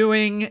enjoy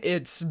doing.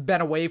 It's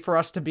been a way for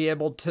us to be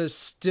able to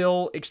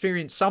still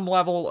experience some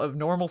level of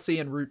normalcy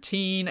and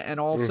routine, and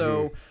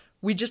also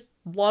we just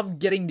love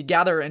getting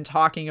together and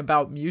talking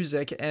about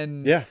music.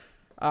 And Yeah.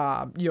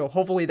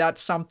 hopefully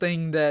that's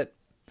something that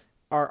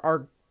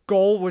our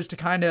goal was to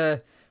kind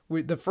of.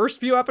 The first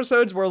few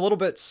episodes were a little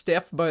bit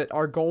stiff, but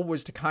our goal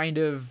was to kind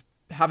of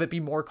have it be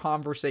more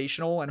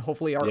conversational, and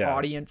hopefully our Yeah.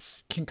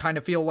 audience can kind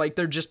of feel like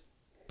they're just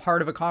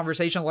part of a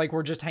conversation, like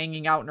we're just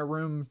hanging out in a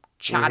room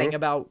chatting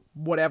about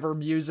whatever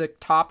music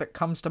topic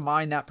comes to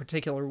mind that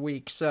particular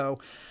week. So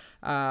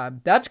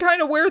that's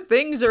kind of where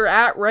things are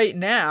at right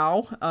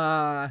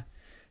now.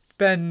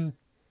 Been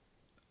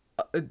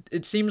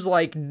it seems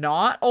like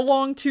not a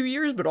long 2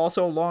 years, but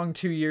also a long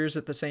 2 years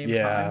at the same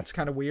time. It's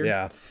kind of weird.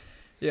 Yeah.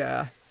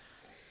 Yeah.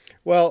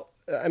 Well,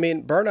 I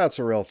mean, burnout's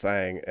a real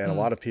thing, and a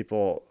lot of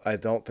people, I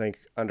don't think,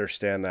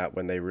 understand that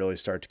when they really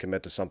start to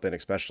commit to something,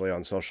 especially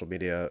on social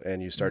media,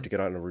 and you start to get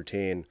on a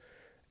routine,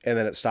 and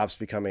then it stops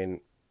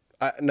becoming,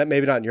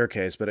 maybe not in your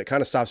case, but it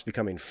kind of stops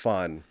becoming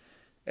fun,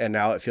 and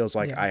now it feels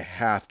like I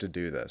have to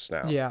do this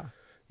now. Yeah.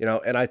 You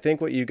know, and I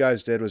think what you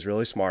guys did was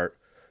really smart,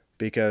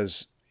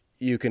 because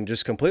you can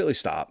just completely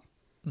stop,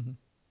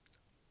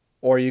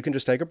 or you can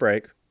just take a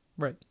break.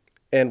 Right.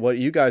 And what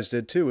you guys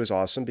did too is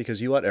awesome,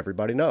 because you let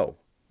everybody know.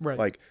 Right.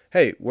 Like,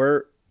 hey,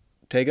 we're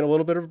taking a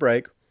little bit of a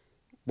break.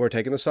 We're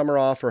taking the summer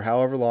off, or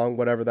however long,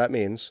 whatever that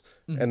means.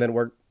 And then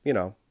we're,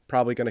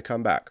 probably going to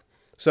come back.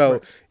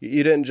 So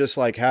you didn't just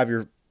like have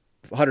your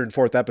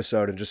 104th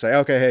episode and just say,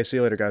 okay, hey, see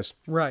you later, guys.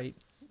 Right.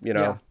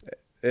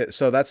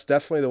 So that's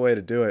definitely the way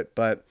to do it.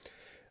 But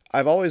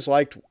I've always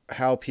liked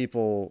how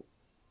people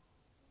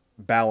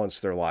balance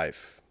their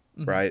life,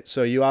 right?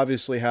 So you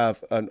obviously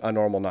have a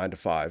normal 9 to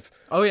 5.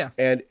 Oh yeah.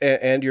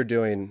 And you're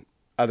doing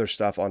other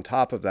stuff on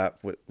top of that,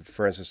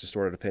 for instance,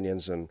 distorted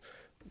opinions and,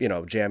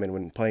 jamming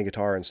when playing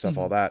guitar and stuff,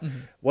 all that.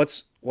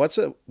 What's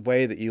a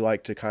way that you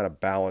like to kind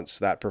of balance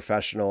that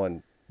professional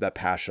and that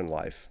passion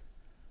life?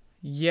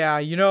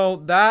 Yeah,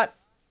 that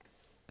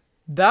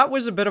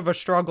was a bit of a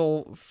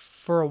struggle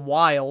for a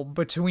while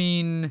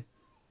between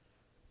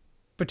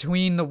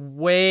the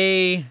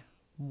way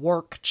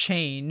work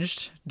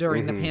changed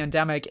during the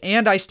pandemic,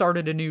 and I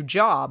started a new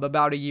job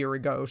about a year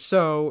ago.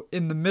 So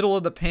in the middle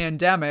of the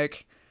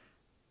pandemic,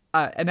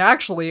 and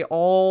actually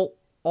all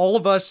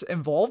of us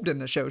involved in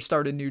the show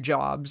started new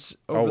jobs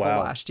over the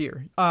last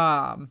year.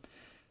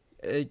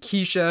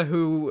 Keisha,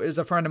 who is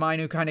a friend of mine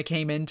who kind of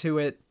came into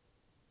it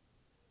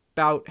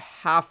about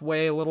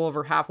halfway, a little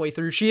over halfway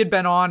through. She had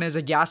been on as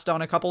a guest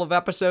on a couple of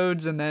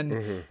episodes, and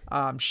then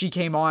she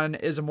came on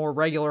as a more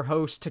regular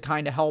host to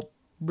kind of help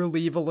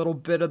relieve a little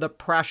bit of the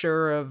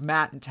pressure of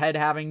Matt and Ted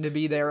having to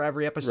be there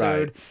every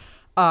episode.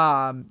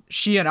 Right.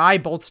 She and I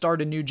both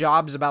started new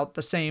jobs about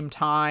the same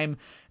time,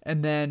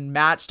 and then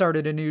Matt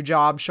started a new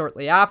job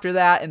shortly after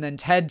that, and then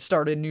Ted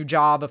started a new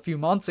job a few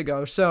months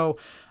ago. So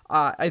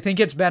I think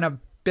it's been a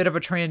bit of a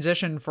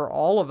transition for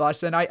all of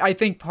us, and I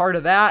think part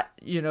of that,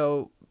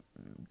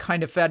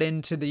 kind of fed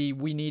into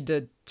we need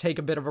to take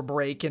a bit of a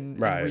break and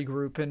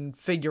regroup and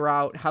figure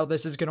out how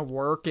this is going to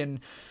work. And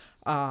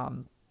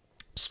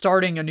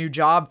starting a new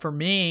job for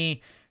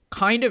me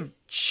kind of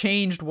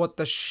changed what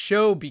the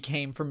show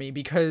became for me,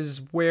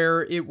 because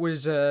where it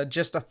was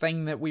just a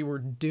thing that we were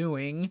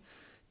doing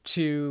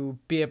to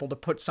be able to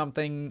put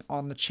something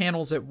on the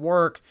channels at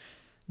work,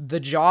 the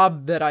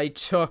job that I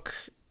took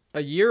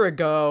a year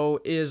ago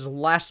is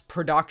less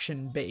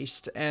production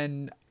based,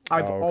 and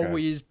I've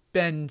always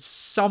been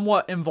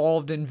somewhat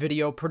involved in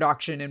video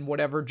production in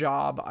whatever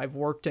job I've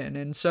worked in.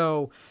 And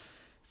so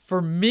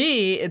for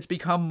me, it's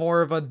become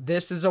more of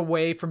this is a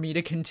way for me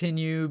to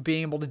continue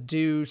being able to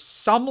do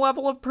some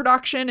level of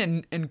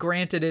production. And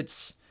granted,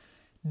 it's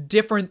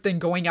different than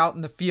going out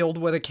in the field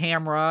with a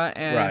camera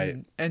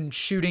and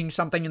shooting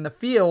something in the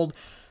field.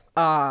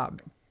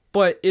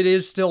 But it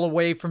is still a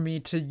way for me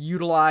to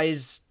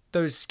utilize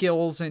those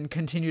skills and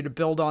continue to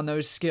build on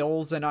those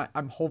skills. And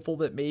I'm hopeful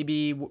that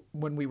maybe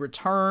when we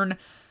return,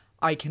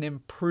 I can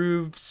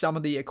improve some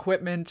of the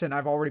equipment. And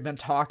I've already been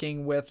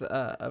talking with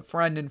a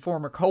friend and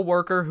former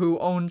coworker who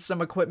owns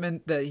some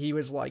equipment that he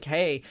was like,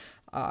 hey,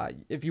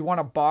 if you want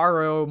to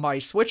borrow my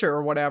switcher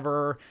or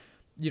whatever,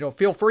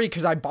 feel free,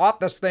 because I bought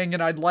this thing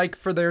and I'd like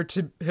for there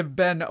to have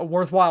been a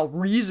worthwhile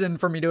reason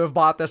for me to have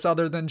bought this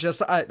other than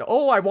just,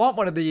 I want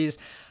one of these.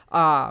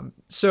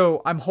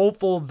 So I'm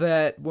hopeful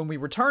that when we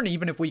return,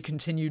 even if we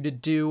continue to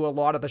do a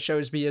lot of the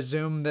shows via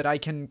Zoom, that I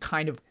can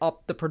kind of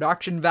up the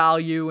production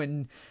value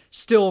and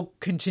still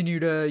continue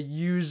to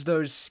use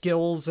those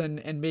skills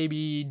and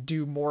maybe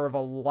do more of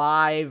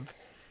a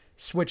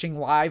switching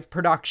live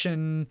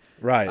production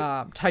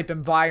type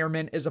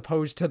environment, as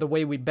opposed to the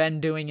way we've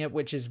been doing it,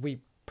 which is we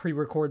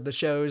pre-record the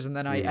shows and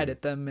then I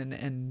edit them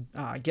and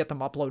get them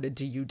uploaded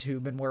to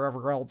YouTube and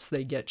wherever else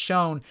they get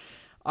shown.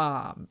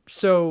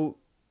 So,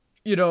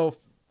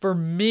 for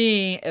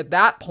me at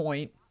that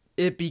point,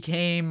 it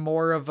became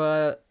more of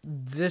a,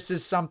 this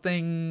is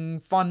something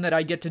fun that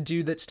I get to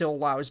do that still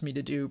allows me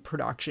to do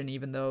production,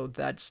 even though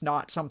that's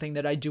not something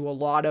that I do a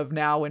lot of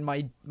now in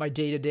my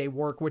day-to-day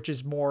work, which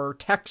is more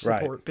tech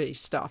support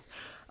based stuff.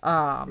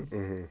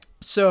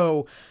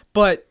 So,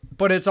 but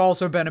it's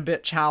also been a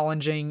bit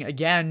challenging,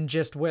 again,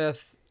 just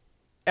with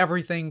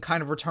everything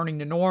kind of returning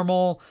to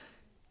normal.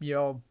 You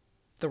know,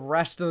 the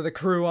rest of the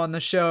crew on the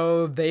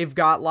show, they've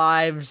got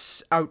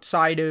lives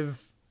outside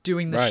of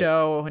doing the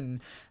show.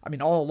 And I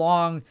mean, all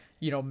along,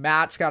 you know,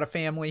 Matt's got a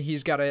family.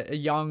 He's got a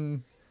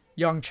young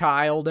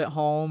child at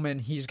home,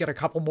 and he's got a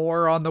couple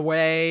more on the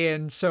way.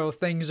 And so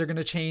things are going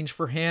to change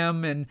for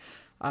him. And,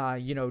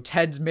 you know,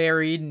 Ted's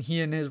married, and he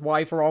and his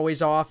wife are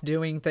always off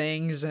doing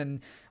things.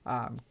 And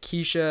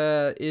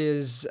Keisha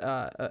is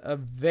a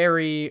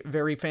very,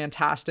 very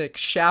fantastic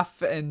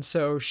chef. And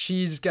so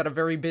she's got a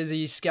very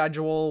busy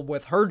schedule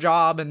with her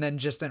job and then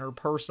just in her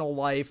personal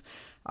life.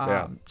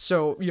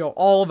 So, you know,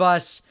 all of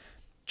us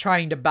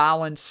trying to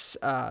balance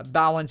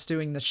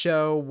doing the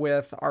show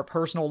with our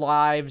personal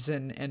lives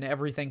and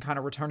everything kind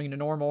of returning to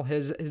normal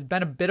has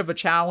been a bit of a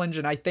challenge.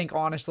 And I think,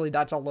 honestly,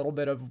 that's a little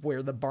bit of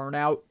where the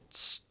burnout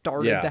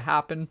started to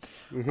happen.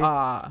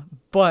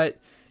 But,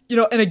 you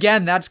know, and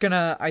again, that's going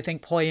to, I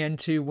think, play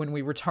into when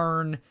we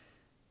return.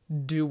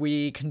 Do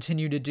we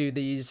continue to do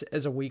these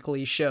as a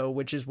weekly show,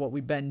 which is what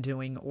we've been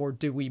doing, or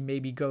do we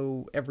maybe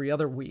go every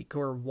other week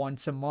or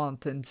once a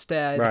month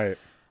instead? Right.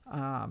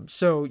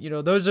 So, you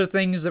know, those are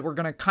things that we're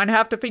going to kind of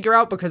have to figure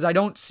out, because I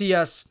don't see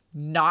us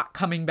not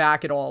coming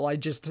back at all. I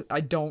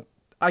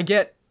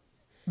get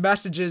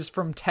messages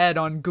from Ted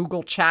on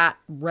Google Chat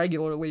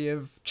regularly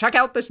of, check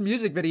out this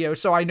music video.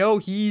 So I know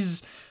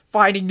he's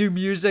finding new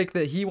music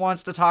that he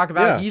wants to talk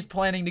about. He's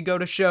planning to go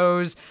to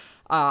shows.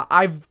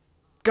 I've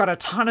got a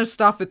ton of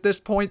stuff at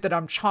this point that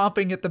I'm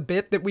chomping at the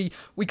bit, that we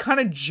kind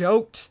of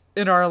joked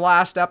in our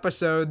last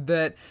episode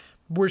that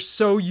we're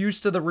so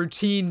used to the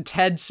routine.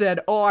 Ted said,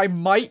 oh, I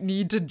might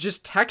need to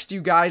just text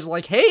you guys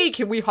like, hey,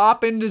 can we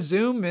hop into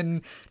Zoom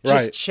and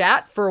just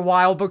chat for a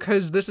while,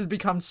 because this has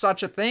become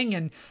such a thing.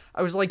 And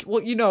I was like,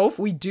 well, you know, if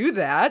we do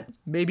that,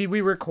 maybe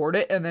we record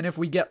it, and then if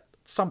we get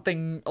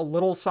a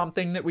little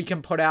something that we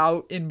can put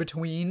out in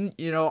between,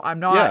 you know, I'm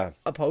not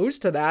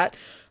opposed to that.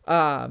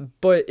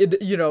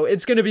 But you know,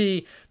 there's going to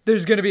be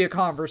a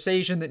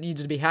conversation that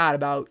needs to be had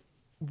about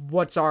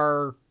what's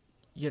our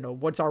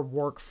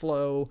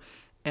workflow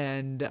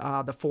and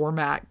the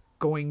format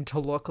going to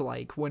look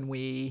like when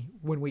we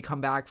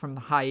come back from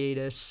the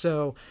hiatus.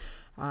 So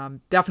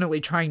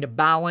definitely trying to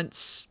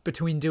balance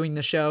between doing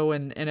the show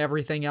and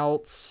everything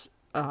else.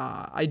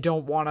 I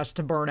don't want us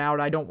to burn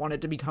out. I don't want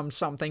it to become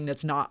something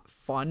that's not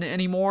fun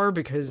anymore,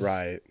 because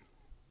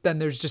then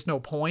there's just no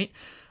point.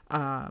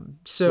 And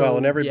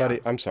everybody,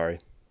 I'm sorry.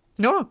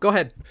 No, go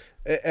ahead.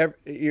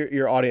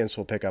 Your audience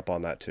will pick up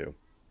on that too.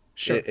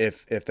 Sure.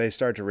 If they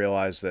start to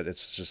realize that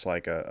it's just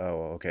like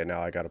okay,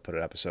 now I got to put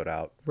an episode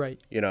out. Right.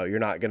 You know,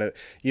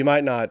 you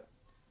might not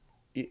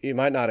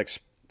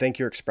think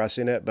you're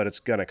expressing it, but it's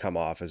going to come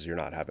off as you're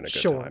not having a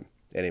good time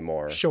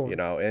anymore. Sure. You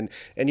know,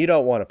 and you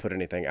don't want to put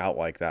anything out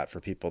like that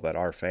for people that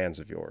are fans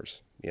of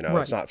yours. You know,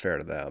 it's not fair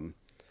to them.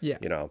 Yeah.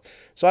 You know,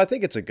 so I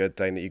think it's a good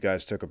thing that you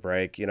guys took a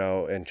break, you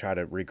know, and try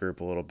to regroup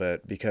a little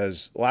bit,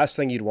 because last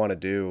thing you'd want to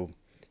do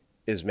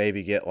is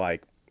maybe get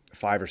like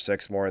 5 or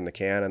 6 more in the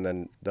can, and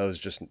then those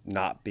just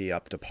not be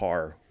up to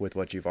par with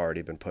what you've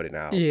already been putting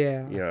out.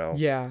 Yeah. You know?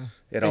 Yeah.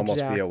 It'd almost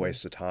be a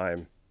waste of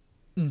time.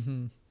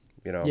 Mm-hmm.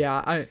 You know?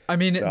 Yeah. I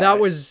mean, so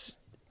was,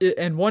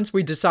 and once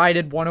we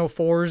decided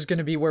 104 is going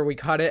to be where we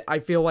cut it, I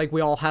feel like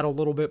we all had a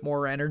little bit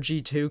more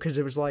energy too, because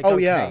it was like,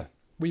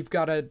 we've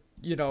got an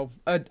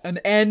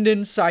end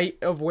in sight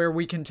of where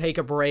we can take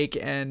a break.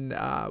 And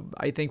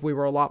I think we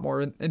were a lot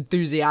more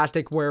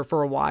enthusiastic, where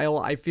for a while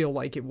I feel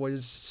like it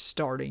was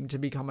starting to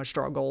become a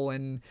struggle.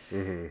 And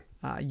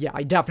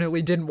I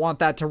definitely didn't want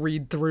that to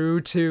read through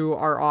to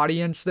our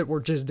audience, that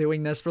we're just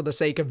doing this for the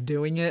sake of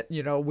doing it.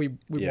 You know, we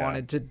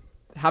wanted to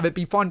have it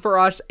be fun for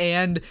us.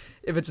 And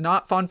if it's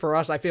not fun for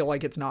us, I feel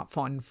like it's not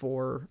fun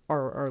for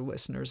our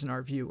listeners and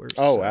our viewers.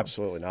 Oh, so.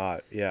 Absolutely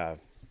not. Yeah.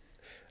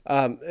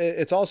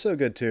 It's also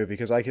good too,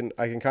 because I can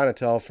kind of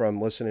tell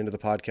from listening to the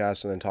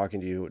podcast and then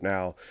talking to you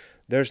now,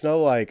 there's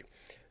no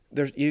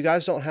you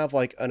guys don't have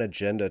like an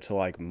agenda to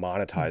like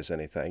monetize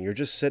anything. You're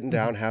just sitting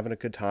down, having a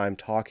good time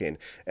talking.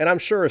 And I'm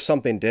sure if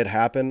something did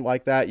happen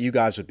like that, you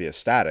guys would be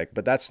ecstatic,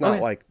 but that's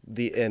not like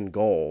the end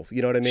goal.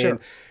 You know what I mean? Sure.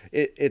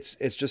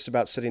 It's just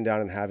about sitting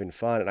down and having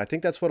fun. And I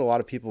think that's what a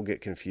lot of people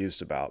get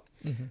confused about.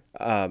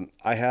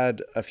 I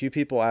had a few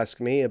people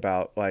ask me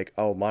about like,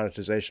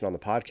 monetization on the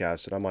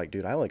podcast. And I'm like,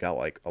 dude, I only got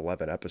like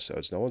 11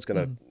 episodes. No one's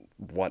going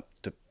to want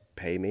to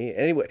pay me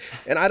anyway.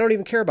 And I don't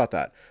even care about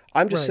that.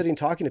 I'm just sitting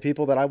talking to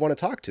people that I want to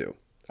talk to.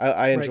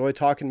 I enjoy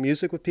talking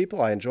music with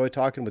people. I enjoy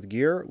talking with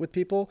gear with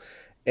people.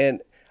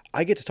 And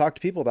I get to talk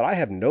to people that I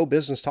have no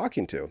business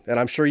talking to. And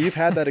I'm sure you've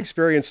had that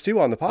experience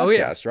too on the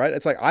podcast, right?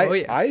 It's like,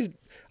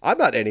 I'm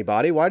not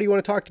anybody. Why do you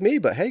want to talk to me?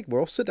 But hey,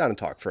 we'll sit down and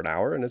talk for an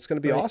hour, and it's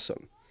going to be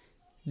awesome.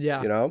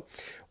 Yeah. You know,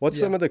 what's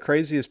Yeah. some of the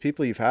craziest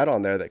people you've had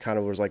on there that kind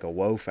of was like a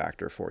whoa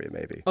factor for you,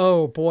 maybe?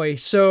 Oh boy.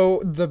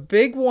 So the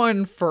big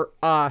one for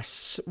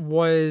us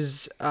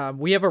was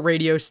we have a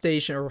radio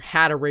station, or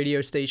had a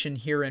radio station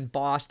here in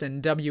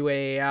Boston,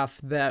 WAAF,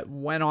 that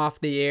went off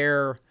the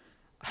air.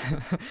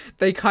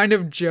 They kind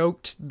of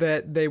joked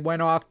that they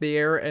went off the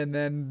air and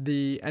then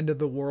the end of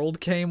the world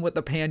came with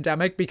the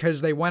pandemic,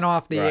 because they went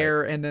off the Right.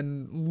 air and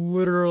then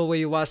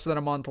literally less than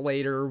a month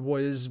later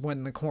was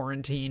when the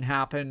quarantine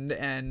happened,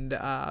 and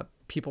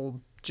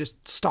people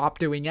just stopped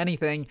doing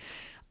anything.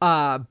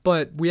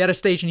 But we had a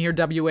station here,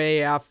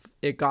 WAF.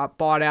 It got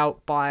bought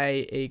out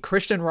by a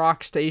Christian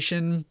rock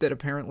station that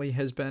apparently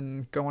has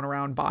been going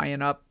around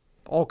buying up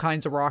all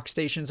kinds of rock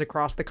stations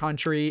across the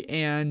country.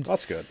 And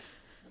That's good.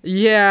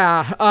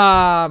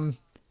 yeah,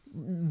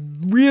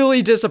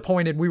 really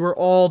disappointed. We were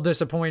all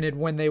disappointed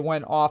when they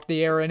went off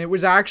the air. And it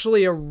was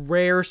actually a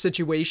rare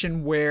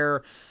situation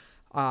where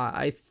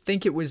I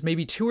think it was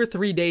maybe 2 or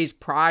 3 days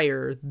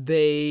prior,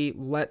 they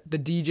let the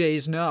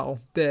DJs know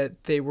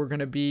that they were going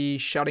to be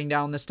shutting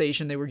down the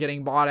station. They were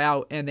getting bought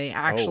out, and they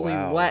actually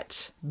wow.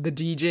 let the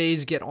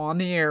DJs get on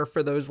the air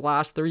for those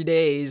last 3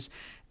 days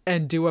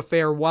and do a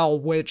farewell,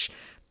 which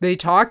they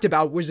talked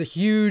about was a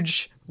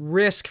huge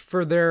risk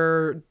for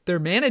their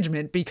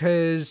management,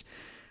 because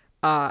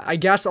I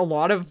guess a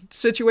lot of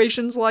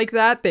situations like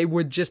that, they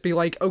would just be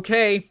like,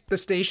 okay, the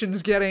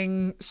station's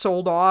getting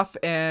sold off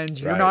and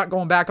you're Right. not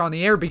going back on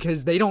the air,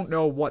 because they don't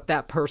know what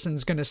that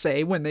person's going to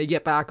say when they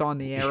get back on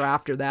the air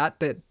after that.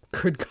 That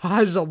could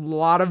cause a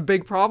lot of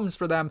big problems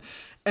for them.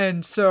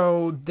 And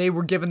so they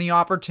were given the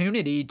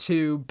opportunity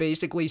to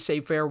basically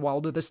say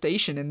farewell to the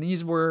station. And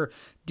these were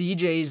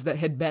DJs that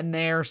had been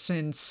there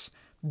since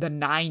the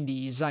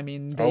 90s. I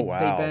mean, Oh, wow.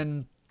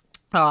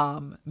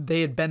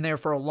 they had been there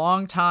for a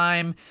long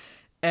time,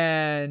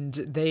 and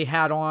they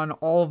had on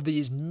all of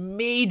these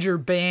major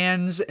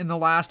bands in the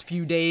last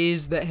few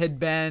days that had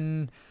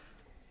been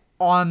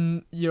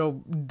on,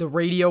 the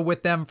radio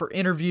with them for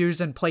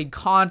interviews and played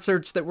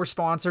concerts that were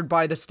sponsored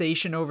by the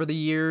station over the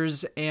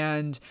years.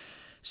 And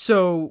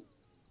so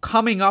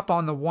coming up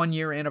on the 1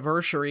 year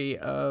anniversary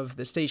of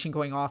the station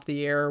going off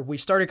the air, we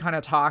started kind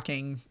of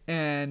talking,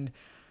 and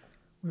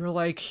we were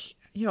like,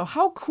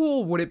 how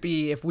cool would it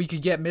be if we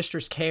could get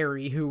Mistress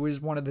Carrie, who was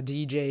one of the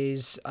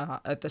DJs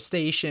at the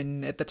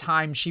station at the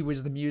time? She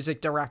was the music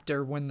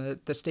director when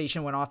the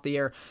station went off the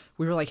air.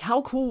 We were like,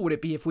 how cool would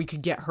it be if we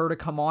could get her to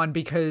come on?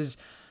 Because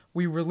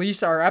we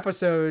release our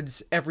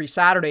episodes every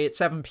Saturday at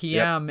 7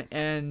 p.m. Yep.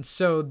 And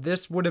so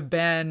this would have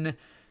been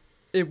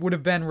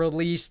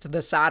released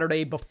the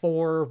Saturday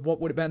before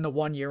what would have been the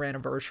 1 year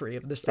anniversary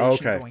of the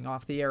station Okay. going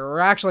off the air. Or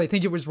actually, I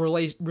think it was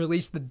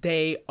released the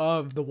day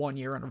of the 1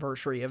 year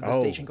anniversary of the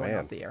station going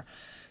off the air.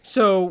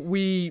 So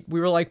we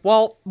were like,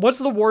 well, what's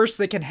the worst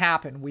that can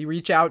happen? We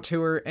reach out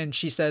to her and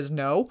she says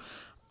no,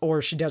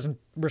 or she doesn't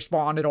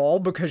respond at all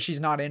because she's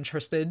not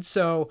interested.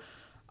 So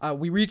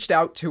we reached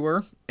out to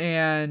her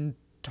and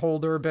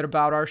told her a bit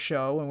about our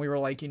show, and we were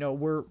like,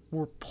 we're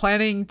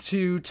planning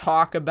to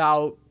talk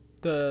about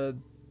the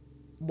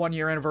 1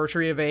 year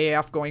anniversary of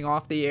AAF going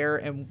off the air,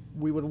 and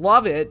we would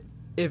love it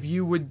if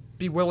you would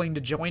be willing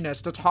to join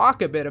us to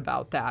talk a bit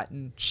about that.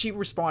 And she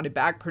responded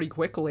back pretty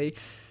quickly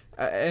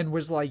and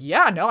was like,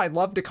 yeah, no, I'd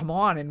love to come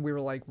on. And we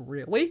were like,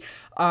 really?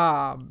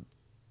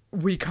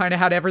 We kind of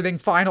had everything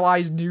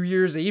finalized New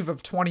Year's Eve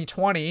of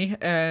 2020,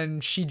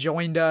 and she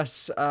joined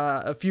us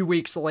a few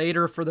weeks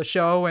later for the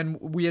show,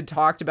 and we had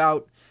talked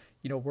about,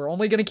 we're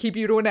only going to keep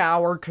you to an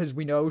hour because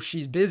we know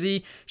she's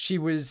busy. She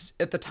was,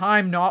 at the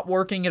time, not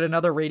working at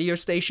another radio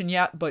station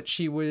yet, but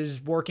she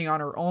was working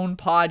on her own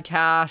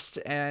podcast.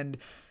 And,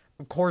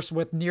 of course,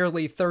 with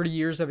nearly 30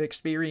 years of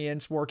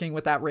experience working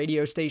with that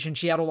radio station,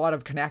 she had a lot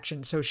of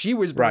connections. So she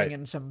was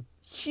bringing some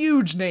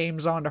huge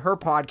names onto her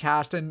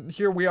podcast. And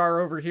here we are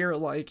over here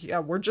like, yeah,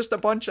 we're just a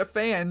bunch of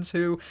fans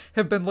who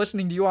have been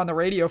listening to you on the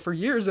radio for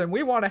years, and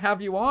we want to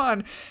have you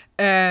on.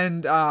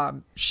 And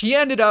she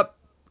ended up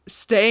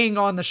staying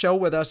on the show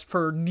with us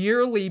for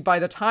nearly, by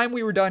the time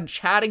we were done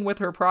chatting with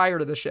her prior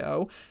to the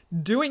show,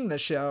 doing the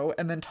show,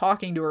 and then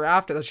talking to her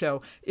after the show,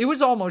 it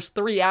was almost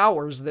 3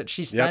 hours that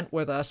she spent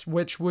with us,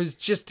 which was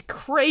just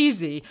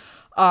crazy.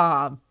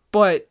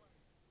 But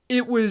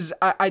it was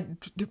I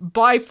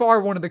by far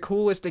one of the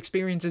coolest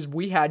experiences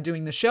we had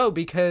doing the show,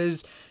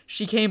 because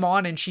she came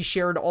on and she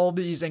shared all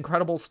these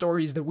incredible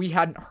stories that we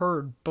hadn't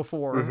heard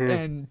before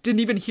and didn't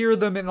even hear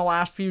them in the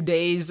last few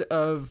days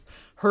of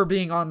her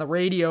being on the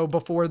radio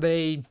before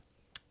they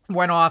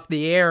went off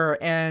the air.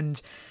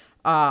 And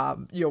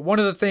one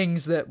of the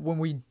things that when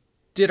we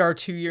did our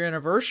 2 year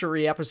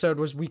anniversary episode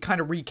was we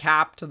kind of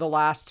recapped the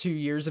last 2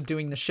 years of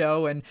doing the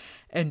show, and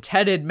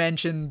Ted had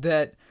mentioned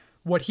that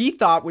what he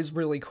thought was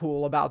really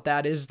cool about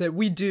that is that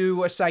we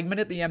do a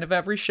segment at the end of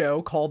every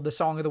show called the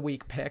Song of the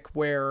Week Pick,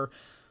 where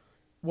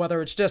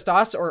whether it's just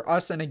us or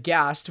us and a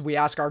guest, we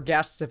ask our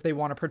guests if they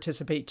want to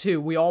participate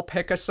too. We all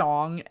pick a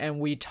song and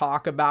we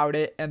talk about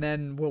it, and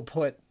then we'll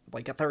put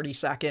like a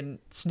 30-second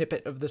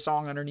snippet of the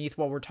song underneath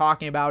while we're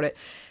talking about it.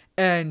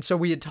 And so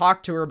we had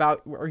talked to her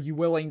about, are you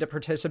willing to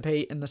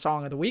participate in the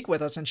Song of the Week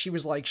with us? And she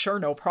was like, sure,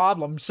 no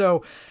problem.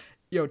 So,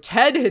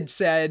 Ted had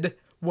said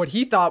what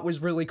he thought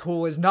was really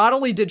cool is not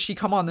only did she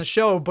come on the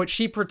show, but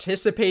she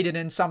participated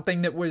in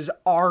something that was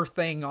our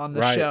thing on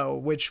the show,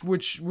 which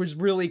was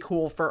really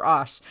cool for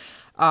us.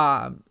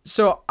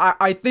 So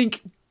I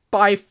think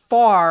by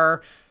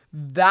far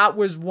that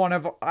was one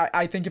of,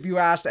 I think if you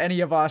asked any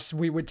of us,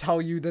 we would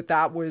tell you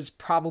that was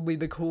probably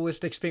the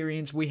coolest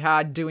experience we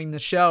had doing the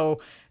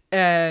show.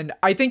 And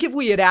I think if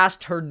we had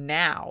asked her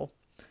now,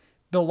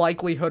 the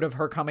likelihood of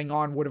her coming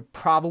on would have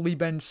probably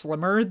been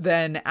slimmer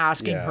than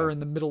asking her in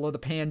the middle of the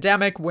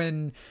pandemic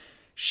when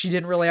she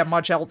didn't really have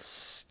much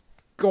else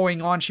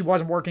going on. She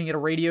wasn't working at a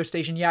radio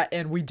station yet,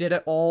 and we did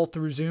it all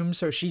through Zoom.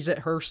 So she's at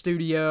her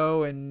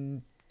studio,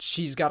 and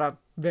she's got a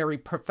very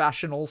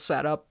professional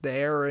setup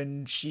there,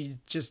 and she's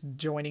just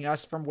joining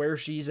us from where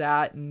she's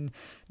at, and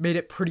made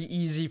it pretty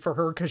easy for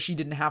her because she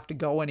didn't have to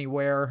go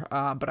anywhere.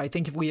 But I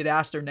think if we had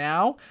asked her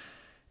now,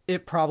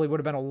 it probably would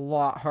have been a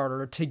lot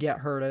harder to get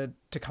her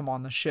to come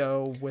on the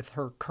show with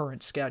her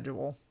current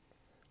schedule.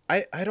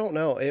 I don't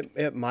know.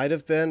 It might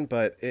have been,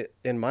 but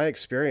in my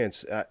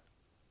experience,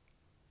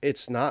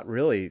 it's not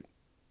really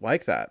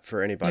like that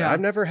for anybody. I've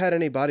never had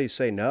anybody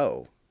say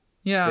no.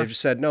 Yeah. They've just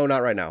said, no,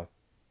 not right now.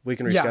 We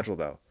can reschedule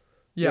though.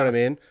 You know what I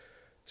mean?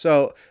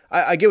 So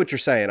I get what you're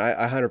saying.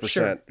 I 100%.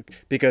 Sure.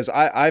 Because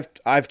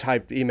I've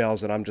typed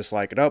emails and I'm just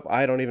like, nope,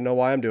 I don't even know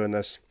why I'm doing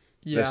this.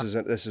 Yeah.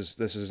 This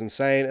is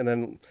insane. And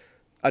then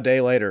a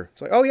day later,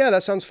 it's like, oh yeah,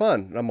 that sounds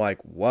fun. And I'm like,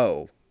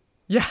 whoa.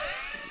 Yeah.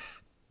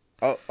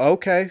 Oh,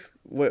 okay.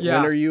 When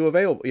are you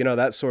available?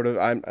 That sort of,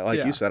 I'm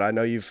like you said, I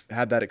know you've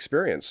had that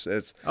experience.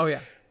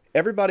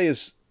 Everybody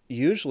is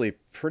usually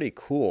pretty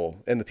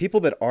cool. And the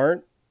people that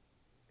aren't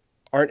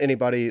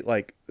anybody,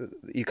 like,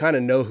 you kind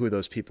of know who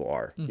those people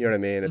are. Mm-hmm. You know what I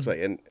mean? It's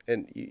like,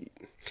 and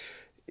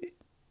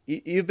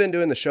you've been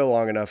doing the show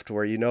long enough to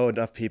where you know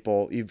enough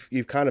people.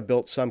 You've kind of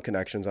built some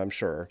connections, I'm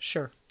sure.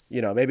 Sure.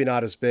 Maybe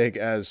not as big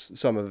as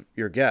some of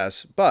your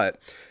guests, but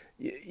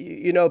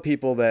you know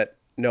people that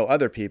know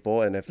other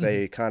people. And if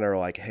they kind of are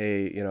like,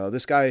 hey,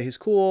 this guy, he's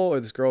cool,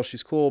 or this girl,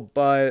 she's cool,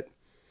 but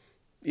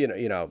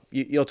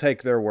you'll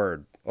take their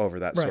word over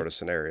that sort of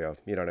scenario.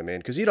 You know what I mean?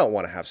 Because you don't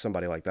want to have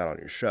somebody like that on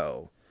your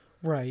show.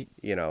 Right.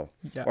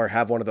 Or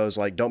have one of those,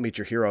 like, don't meet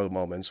your hero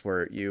moments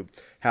where you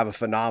have a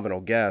phenomenal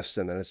guest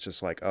and then it's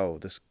just like, oh,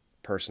 this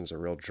person's a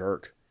real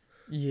jerk.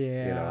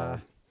 Yeah.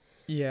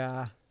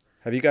 Yeah.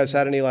 Have you guys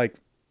had any, like,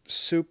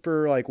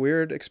 super, like,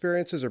 weird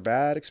experiences or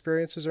bad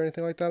experiences or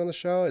anything like that on the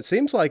show? It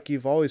seems like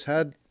you've always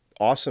had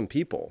awesome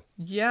people.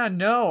 Yeah,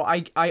 no,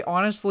 I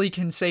honestly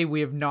can say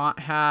we have not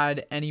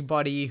had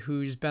anybody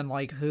who's been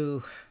like, boy,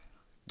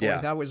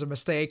 that was a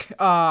mistake.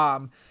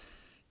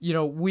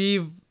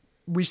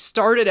 We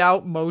started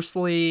out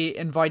mostly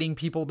inviting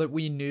people that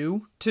we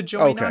knew to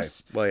join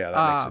us. Well, yeah,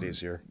 that makes it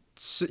easier.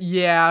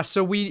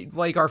 So we,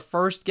 like, our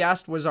first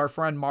guest was our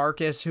friend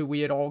Marcus, who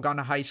we had all gone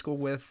to high school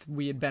with.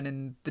 We had been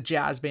in the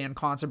jazz band,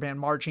 concert band,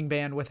 marching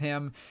band with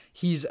him.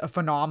 He's a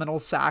phenomenal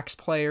sax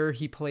player.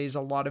 He plays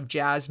a lot of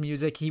jazz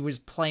music. He was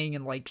playing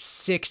in like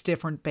 6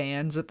 different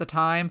bands at the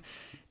time.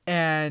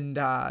 And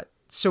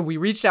so we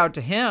reached out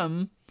to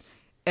him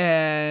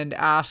and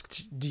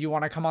asked, do you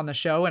want to come on the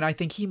show? And I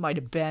think he might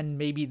have been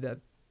maybe the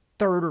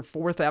 3rd or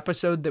 4th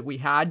episode that we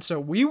had. So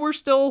we were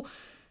still,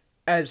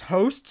 as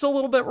hosts, a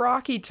little bit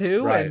rocky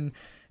too. Right.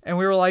 And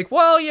we were like,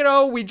 well,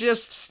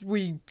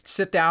 we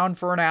sit down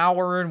for an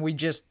hour and we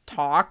just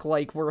talk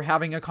like we're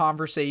having a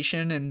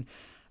conversation.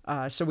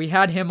 And so we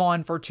had him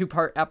on for a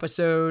 2-part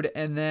episode.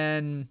 And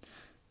then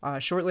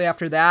shortly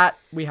after that,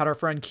 we had our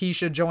friend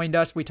Keisha joined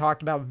us. We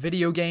talked about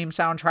video game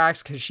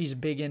soundtracks because she's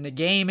big into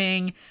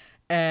gaming.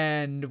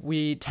 And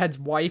Ted's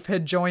wife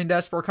had joined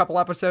us for a couple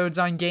episodes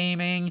on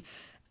gaming.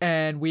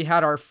 And we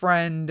had our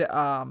friend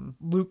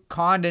Luke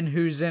Condon,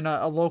 who's in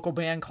a local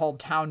band called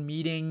Town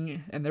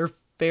Meeting, and they're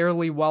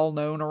fairly well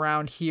known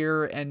around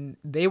here. And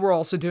they were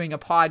also doing a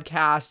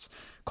podcast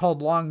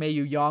called Long May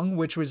You Young,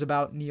 which was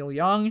about Neil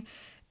Young.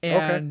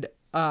 And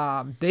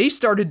they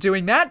started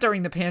doing that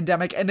during the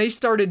pandemic, and they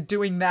started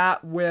doing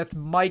that with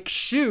Mike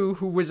Shue,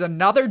 who was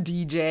another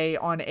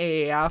DJ on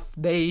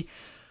AAF.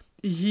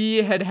 He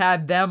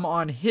had them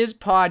on his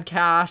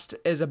podcast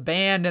as a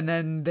band, and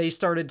then they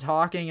started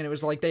talking, and it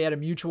was like they had a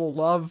mutual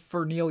love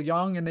for Neil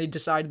Young, and they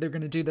decided they're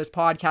going to do this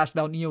podcast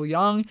about Neil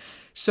Young.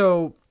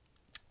 So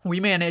we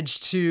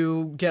managed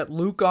to get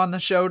Luke on the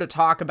show to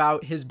talk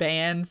about his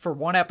band for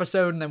one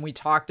episode, and then we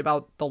talked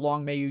about the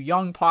Long May You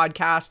Young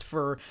podcast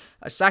for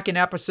a second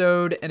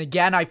episode. And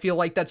again, I feel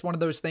like that's one of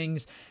those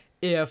things.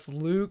 If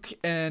Luke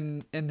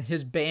and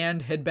his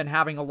band had been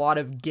having a lot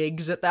of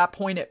gigs at that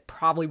point, it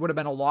probably would have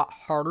been a lot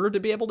harder to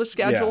be able to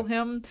schedule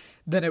him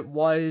than it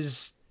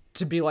was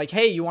to be like,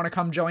 hey, you want to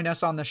come join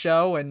us on the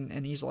show?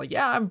 And he's like,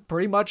 yeah, I'm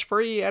pretty much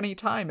free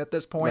anytime at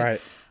this point.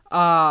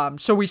 Right.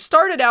 So we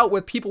started out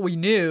with people we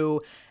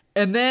knew.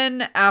 And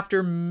then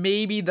after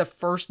maybe the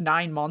first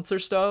 9 months or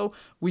so,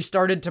 we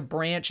started to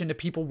branch into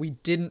people we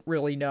didn't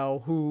really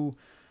know who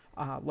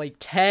Like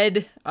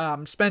Ted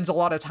spends a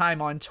lot of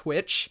time on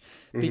Twitch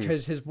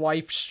because his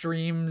wife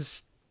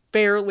streams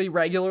fairly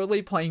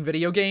regularly playing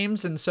video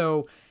games. And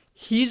so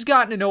he's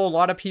gotten to know a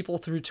lot of people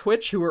through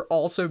Twitch who are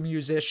also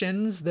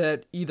musicians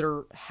that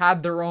either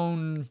had their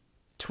own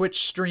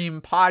Twitch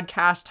stream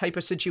podcast type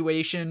of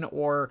situation,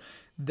 or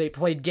they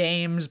played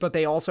games, but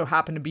they also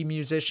happen to be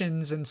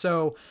musicians. And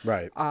so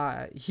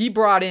he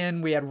brought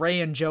in, we had Ray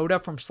and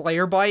Joda from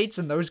Slayer Bites,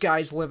 and those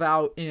guys live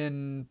out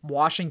in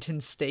Washington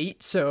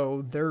State,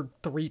 so they're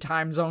 3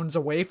 time zones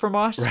away from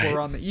us. We're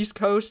on the East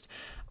Coast.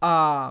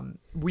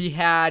 We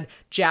had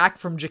Jack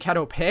from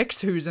Jacketto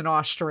Picks, who's in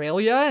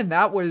Australia, and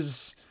that's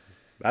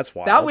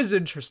wild. That was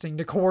interesting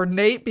to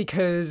coordinate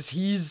because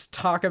he's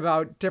talk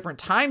about different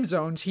time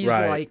zones. He's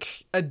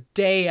like a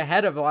day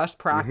ahead of us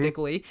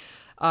practically.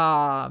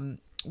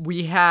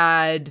 We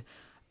had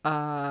who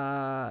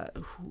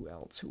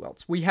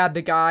else? We had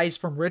the guys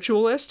from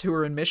Ritualist who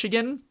are in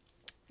Michigan,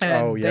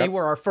 and they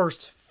were our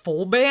first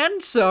full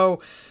band.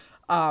 So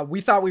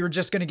we thought we were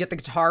just going to get the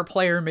guitar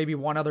player and maybe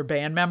one other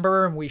band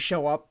member, and we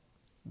show up.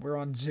 We're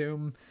on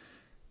Zoom,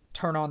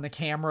 turn on the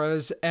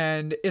cameras,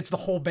 and it's the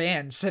whole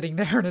band sitting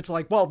there, and it's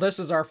like, well, this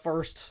is our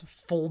first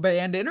full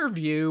band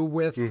interview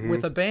with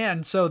a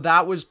band. So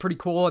that was pretty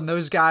cool. And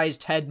those guys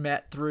Ted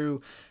met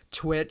through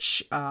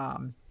Twitch.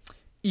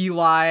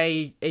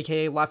 Eli,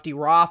 aka Lefty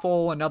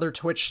Raffle, another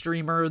Twitch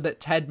streamer that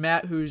Ted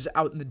met who's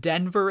out in the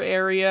Denver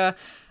area.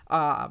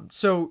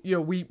 So,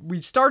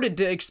 we started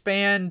to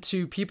expand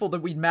to people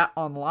that we'd met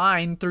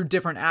online through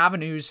different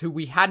avenues who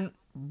we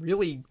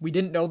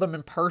didn't know them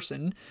in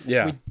person.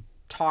 Yeah. We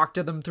talked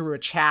to them through a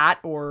chat,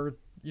 or,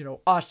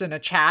 us in a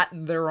chat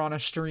and they're on a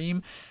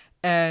stream.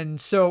 And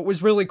so it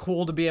was really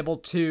cool to be able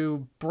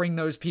to bring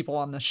those people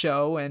on the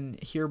show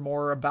and hear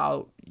more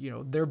about,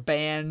 their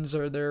bands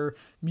or their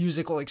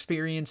musical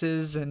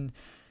experiences. And,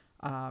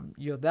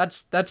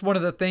 that's one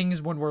of the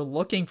things when we're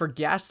looking for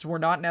guests, we're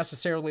not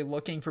necessarily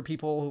looking for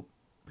people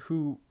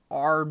who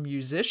are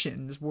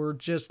musicians. We're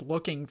just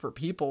looking for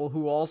people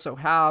who also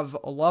have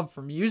a love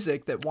for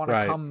music that want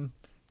to come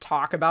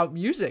talk about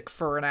music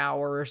for an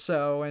hour or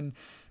so. And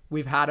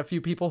we've had a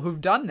few people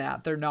who've done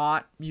that. They're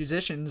not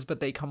musicians, but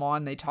they come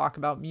on, they talk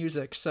about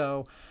music.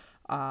 So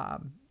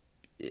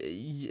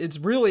it's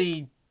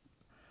really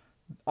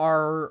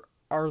our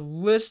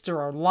list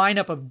or our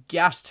lineup of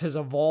guests has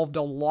evolved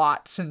a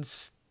lot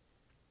since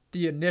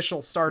the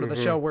initial start of the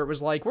show, where it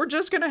was like, we're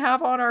just going to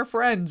have on our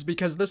friends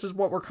because this is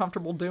what we're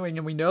comfortable doing.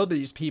 And we know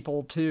these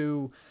people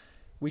too.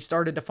 We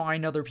started to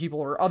find other people,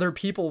 or other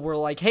people were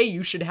like, hey,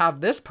 you should have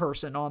this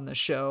person on the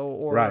show.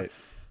 Or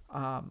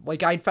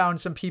like I'd found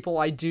some people.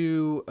 I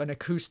do an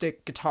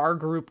acoustic guitar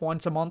group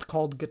once a month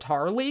called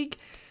Guitar League.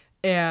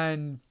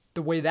 And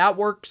the way that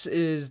works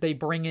is they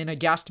bring in a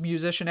guest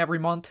musician every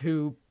month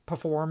who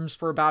performs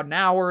for about an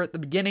hour at the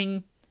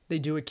beginning. They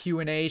do a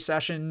Q&A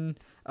session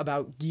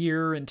about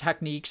gear and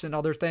techniques and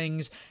other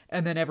things.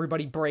 And then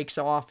everybody breaks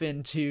off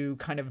into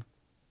kind of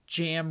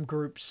jam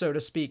groups, so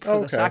to speak,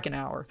 for the second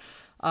hour.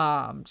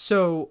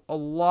 So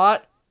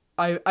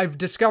I've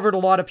discovered a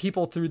lot of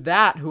people through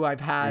that who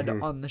I've had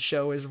on the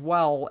show as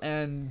well.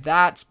 And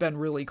that's been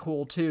really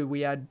cool too.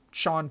 We had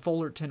Sean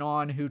Fullerton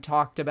on, who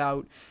talked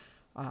about,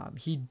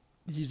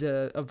 he's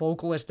a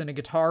vocalist and a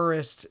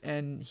guitarist,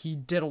 and he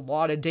did a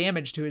lot of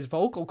damage to his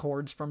vocal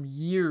cords from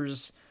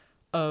years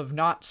of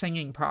not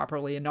singing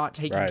properly and not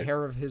taking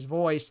care of his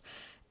voice.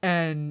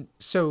 And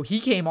so he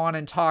came on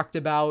and talked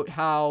about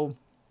how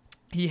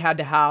he had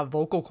to have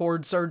vocal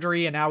cord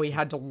surgery and how he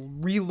had to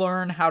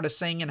relearn how to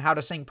sing and how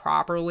to sing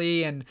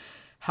properly, and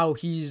how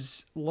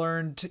he's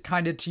learned to,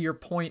 kind of to your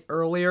point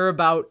earlier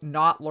about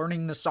not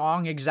learning the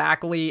song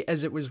exactly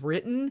as it was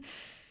written.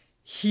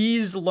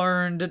 He's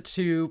learned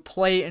to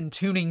play in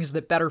tunings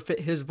that better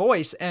fit his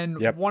voice. And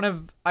one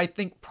of, I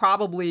think,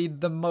 probably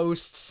the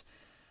most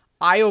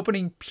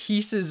eye-opening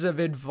pieces of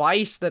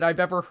advice that I've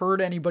ever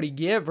heard anybody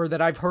give, or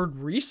that I've heard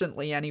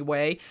recently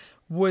anyway,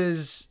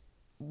 was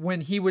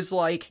when he was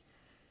like,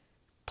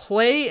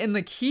 play in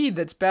the key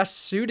that's best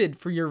suited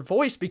for your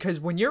voice, because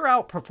when you're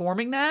out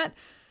performing that,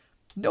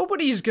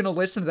 nobody's going to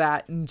listen to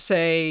that and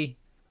say,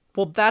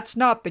 well, that's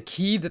not the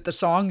key that the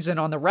song's in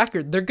on the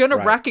record. They're going to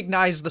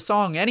recognize the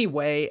song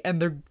anyway,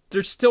 and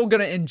they're still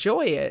going to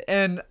enjoy it.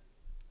 And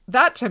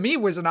that to me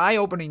was an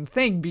eye-opening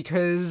thing,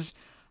 because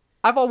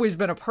I've always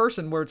been a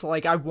person where it's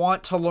like, I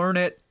want to learn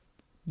it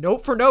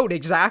note for note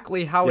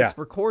exactly how it's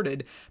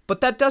recorded,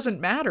 but that doesn't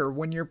matter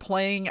when you're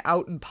playing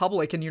out in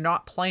public and you're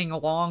not playing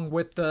along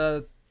with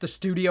the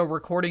studio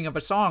recording of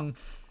a song.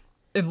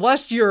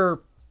 Unless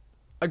you're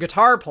a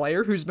guitar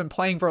player who's been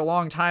playing for a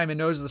long time and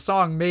knows the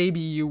song, maybe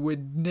you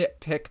would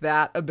nitpick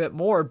that a bit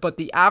more, but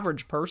the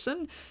average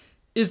person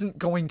isn't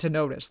going to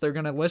notice. They're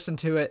going to listen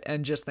to it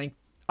and just think,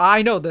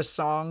 I know this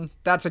song,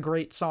 that's a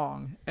great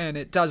song, and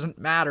it doesn't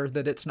matter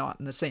that it's not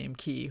in the same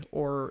key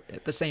or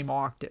at the same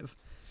octave.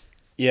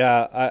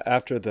 Yeah,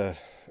 after the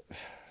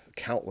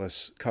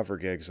countless cover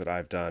gigs that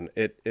I've done,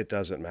 it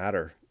doesn't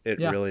matter. It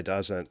really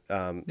doesn't.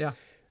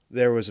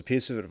 There was a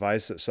piece of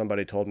advice that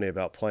somebody told me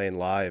about playing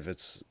live.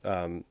 It's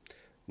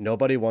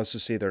nobody wants to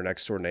see their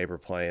next door neighbor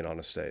playing on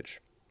a stage.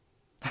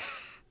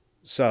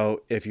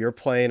 So if you're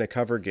playing a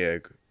cover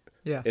gig,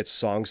 Yeah. it's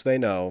songs they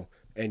know,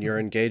 and you're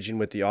engaging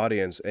with the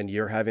audience, and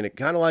you're having it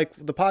kind of like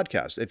the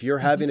podcast. If you're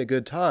having a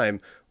good time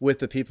with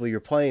the people you're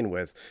playing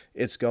with,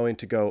 it's going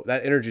to go,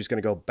 that energy is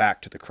going to go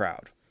back to the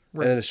crowd.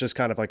 Right. And then it's just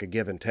kind of like a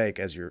give and take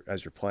as you're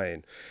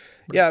playing.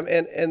 Right. Yeah.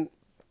 And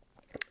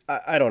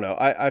I don't know.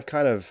 I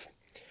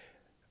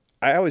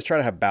always try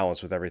to have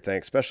balance with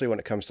everything, especially when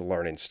it comes to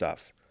learning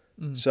stuff.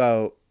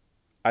 So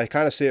I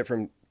kind of see it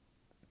from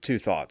two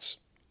thoughts.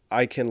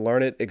 I can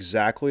learn it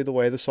exactly the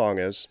way the song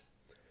is,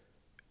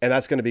 and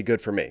that's going to be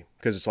good for me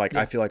because it's like,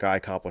 I feel like I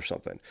accomplished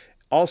something.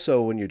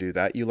 Also, when you do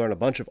that, you learn a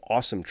bunch of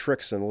awesome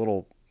tricks and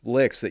little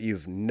licks that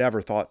you've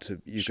never thought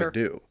you could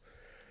do.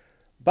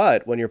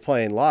 But when you're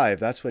playing live,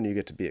 that's when you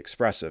get to be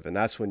expressive, and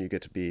that's when you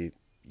get to be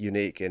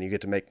unique, and you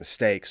get to make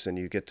mistakes, and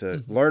you get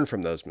to learn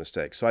from those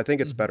mistakes. So I think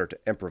it's better to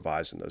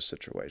improvise in those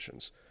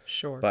situations.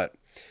 Sure. But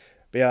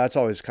yeah, that's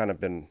always kind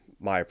of been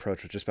my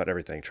approach with just about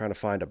everything, trying to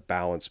find a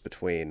balance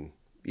between,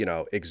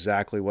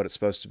 exactly what it's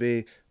supposed to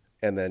be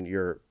and then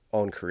your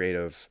own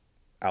creative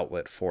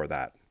outlet for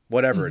that,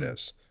 whatever it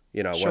is,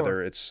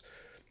 whether it's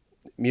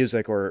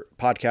music or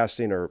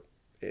podcasting or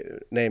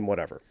name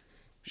whatever,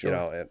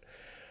 and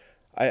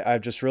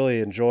I've just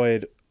really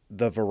enjoyed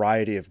the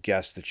variety of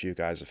guests that you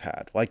guys have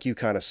had. Like you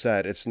kind of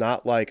said, it's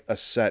not like a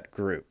set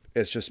group.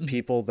 It's just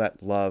people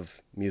that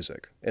love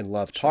music and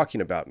love talking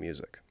about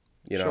music,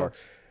 know.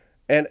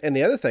 And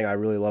the other thing I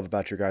really love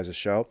about your guys'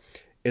 show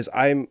is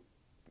I'm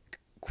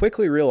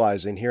quickly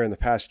realizing here in the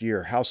past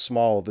year how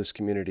small this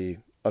community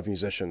of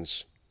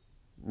musicians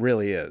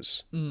really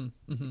is.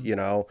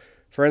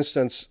 For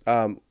instance,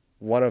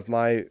 one of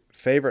my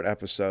favorite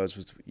episodes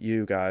with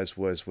you guys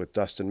was with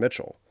Dustin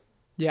Mitchell.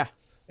 Yeah.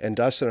 And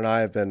Dustin and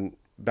I have been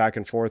back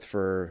and forth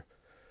for,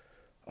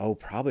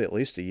 probably at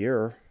least a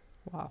year.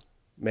 Wow.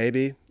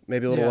 Maybe a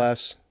little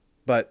less.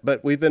 But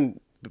we've been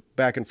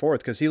back and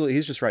forth because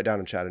he's just right down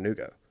in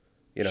Chattanooga.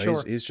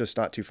 He's just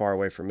not too far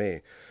away from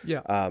me.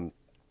 Yeah.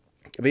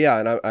 But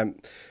yeah,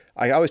 and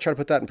I always try to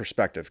put that in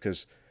perspective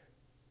because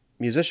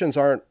musicians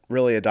aren't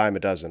really a dime a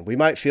dozen. We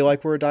might feel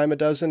like we're a dime a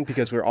dozen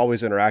because we're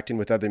always interacting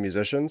with other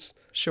musicians.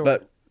 Sure.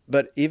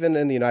 But even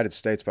in the United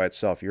States by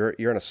itself, you're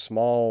in a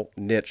small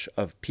niche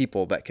of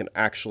people that can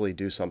actually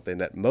do something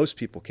that most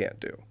people can't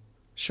do.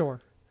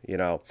 Sure.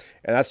 And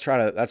that's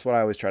what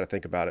I always try to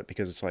think about it,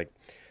 because it's like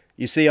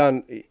you see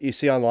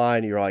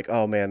online, you're like,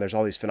 oh man, there's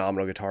all these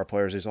phenomenal guitar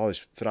players, there's all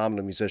these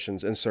phenomenal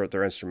musicians, insert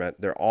their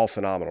instrument, they're all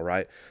phenomenal,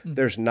 right?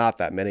 There's not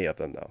that many of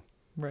them though.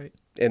 Right.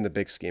 In the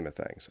big scheme of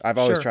things. I've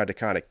always tried to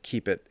kind of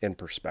keep it in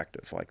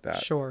perspective like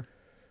that. Sure.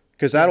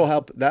 Because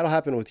that'll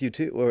happen with you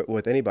too, or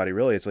with anybody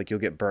really. It's like you'll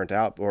get burnt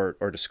out or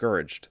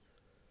discouraged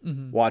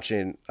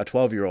watching a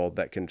 12-year-old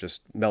that can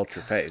just melt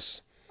your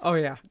face. Oh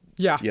yeah.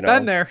 Yeah.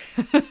 Been there.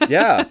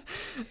 Yeah.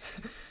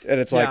 And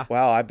it's like,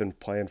 wow, I've been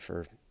playing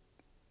for,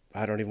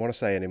 I don't even want to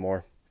say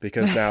anymore,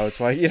 because now it's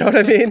like, you know what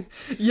I mean?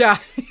 Yeah.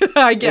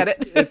 I get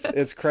it.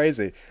 It's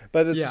crazy.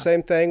 But it's the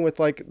same thing with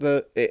like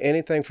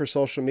anything for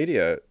social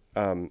media.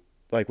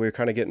 Like we were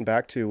kind of getting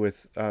back to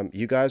with,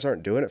 you guys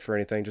aren't doing it for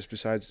anything just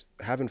besides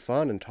having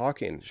fun and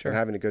talking and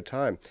having a good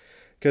time.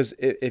 Because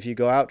if you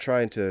go out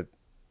trying to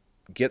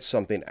get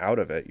something out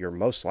of it, you're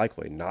most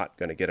likely not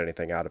going to get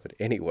anything out of it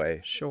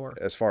anyway. Sure.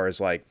 As far as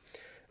like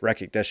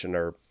recognition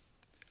or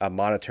a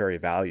monetary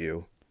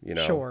value,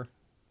 Sure.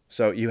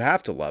 So you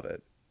have to love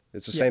it.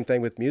 It's the same thing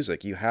with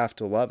music. You have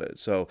to love it.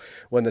 So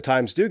when the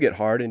times do get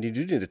hard and you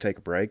do need to take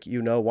a break,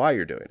 you know why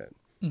you're doing it.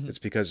 It's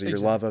because of your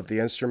love of the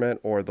instrument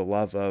or the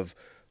love of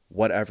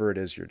whatever it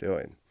is you're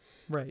doing.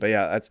 Right. But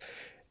yeah,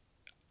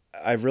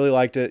 I've really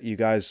liked it. You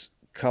guys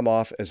come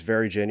off as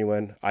very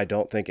genuine. I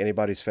don't think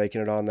anybody's faking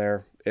it on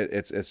there.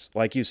 It's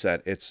like you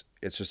said, it's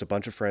just a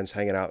bunch of friends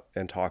hanging out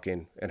and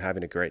talking and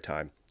having a great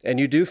time. And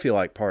you do feel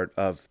like part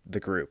of the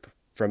group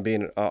from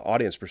being an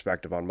audience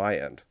perspective on my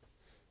end.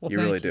 Well, you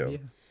really do.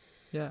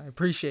 Yeah, I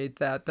appreciate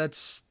that.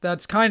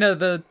 That's kind of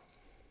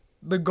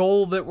the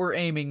goal that we're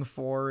aiming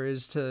for,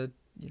 is to,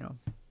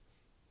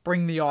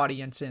 bring the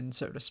audience in,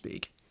 so to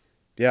speak.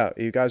 Yeah,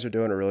 you guys are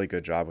doing a really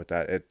good job with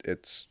that.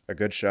 It's a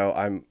good show.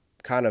 I'm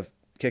kind of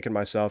kicking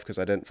myself because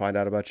I didn't find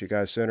out about you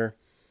guys sooner.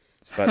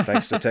 But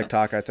thanks to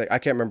TikTok, I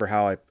can't remember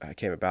how I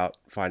came about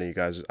finding you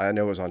guys. I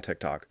know it was on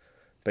TikTok.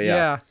 But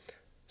yeah.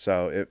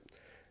 So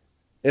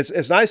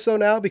it's nice though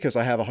now because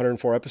I have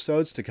 104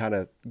 episodes to kind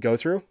of go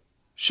through.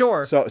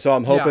 Sure. So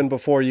I'm hoping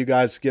before you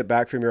guys get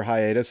back from your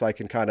hiatus, I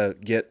can kind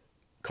of get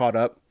caught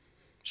up.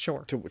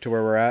 Sure. To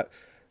where we're at.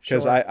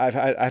 Because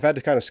I've had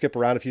to kind of skip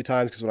around a few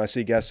times because when I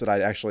see guests that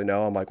I actually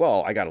know, I'm like,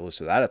 well, I got to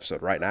listen to that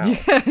episode right now.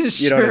 Yeah,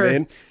 you know what I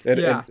mean?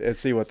 And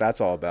see what that's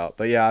all about.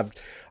 But yeah,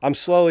 I'm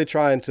slowly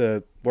trying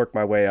to work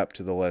my way up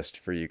to the list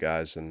for you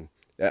guys, and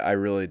I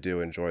really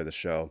do enjoy the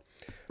show.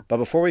 But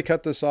before we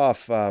cut this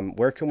off,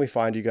 where can we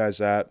find you guys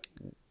at?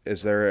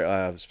 Is there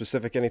a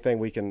specific anything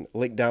we can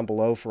link down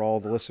below for all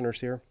the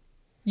listeners here?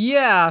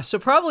 Yeah, so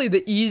probably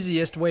the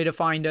easiest way to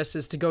find us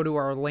is to go to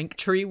our link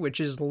tree,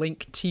 which is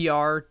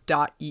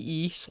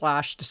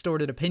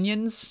linktr.ee/distorted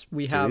opinions.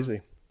 We Too have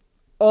easy.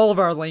 all of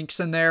our links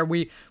in there.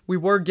 We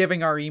were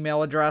giving our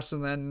email address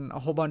and then a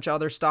whole bunch of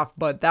other stuff,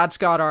 but that's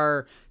got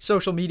our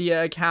social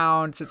media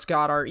accounts, it's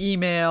got our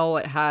email,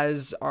 it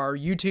has our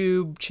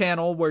YouTube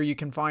channel where you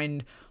can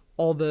find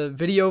all the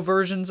video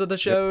versions of the Yep.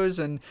 shows,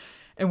 and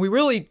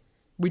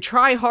we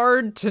try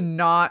hard to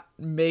not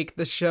make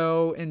the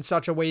show in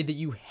such a way that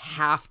you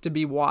have to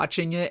be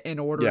watching it in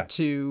order Yeah.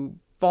 to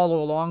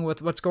follow along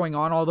with what's going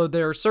on, although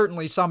there are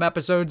certainly some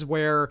episodes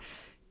where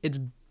it's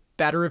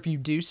better if you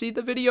do see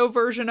the video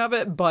version of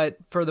it, but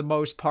for the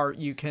most part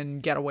you can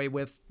get away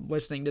with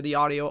listening to the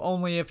audio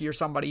only if you're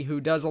somebody who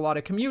does a lot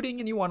of commuting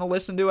and you want to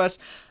listen to us.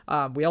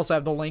 We also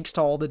have the links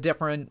to all the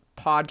different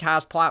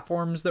podcast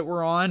platforms that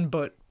we're on,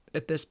 but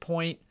at this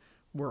point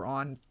we're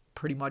on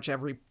pretty much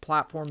every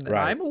platform that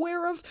Right. I'm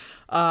aware of.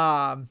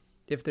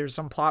 If there's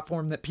some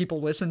platform that people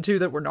listen to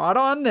that we're not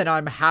on, then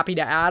I'm happy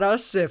to add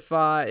us if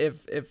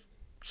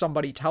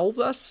somebody tells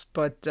us,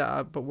 but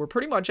we're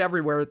pretty much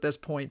everywhere at this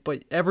point,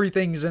 but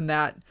everything's in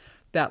that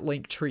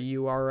link tree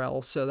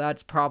URL, so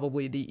that's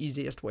probably the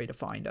easiest way to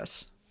find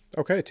us.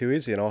 Okay, too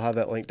easy. And I'll have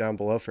that link down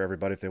below for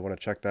everybody if they want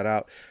to check that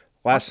out.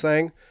 Last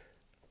thing,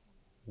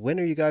 when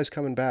are you guys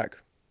coming back?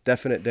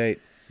 Definite date?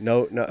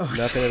 No,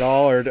 nothing at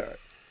all? Or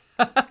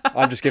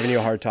I'm just giving you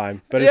a hard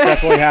time, but it's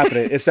definitely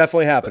happening. It's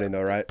definitely happening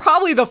though, right?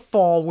 Probably the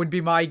fall would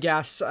be my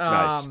guess.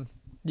 Nice.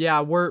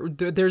 Yeah,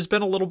 there's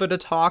been a little bit of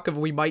talk of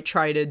we might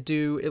try to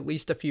do at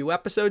least a few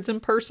episodes in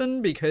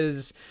person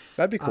because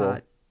That'd be cool.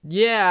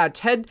 yeah,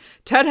 Ted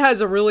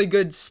has a really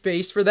good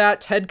space for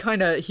that. Ted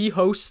he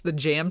hosts the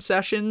jam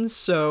sessions,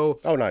 so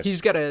Oh, nice.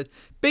 he's got a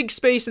big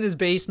space in his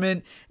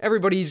basement.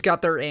 Everybody's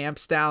got their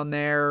amps down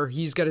there.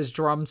 He's got his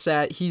drum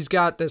set. He's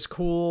got this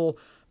cool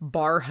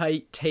bar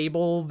height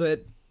table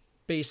that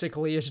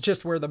basically is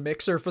just where the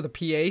mixer for the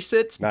PA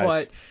sits, Nice.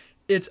 but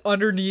it's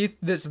underneath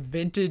this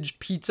vintage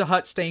Pizza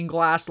Hut stained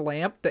glass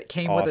lamp that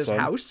came with his Awesome.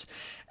 house.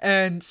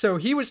 And so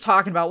he was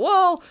talking about,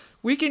 well,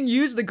 we can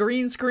use the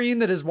green screen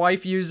that his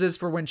wife uses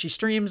for when she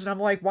streams. And I'm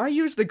like, why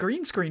use the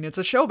green screen? It's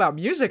a show about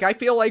music. I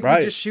feel like Right.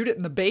 we just shoot it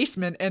in the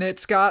basement and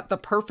it's got the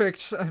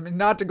perfect, I mean,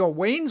 not to go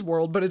Wayne's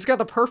World, but it's got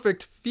the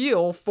perfect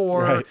feel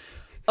for Right.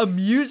 a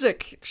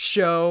music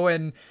show.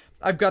 And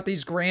I've got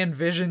these grand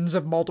visions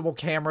of multiple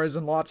cameras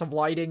and lots of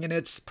lighting, and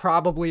it's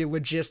probably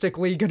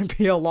logistically going to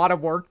be a lot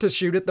of work to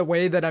shoot it the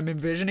way that I'm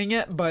envisioning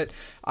it, but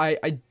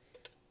I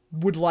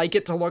would like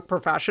it to look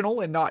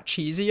professional and not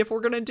cheesy if we're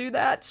going to do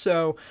that.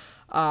 So,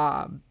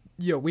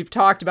 we've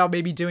talked about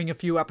maybe doing a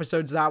few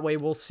episodes that way.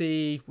 We'll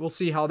see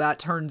how that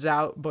turns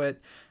out, but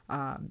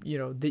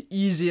the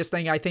easiest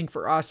thing I think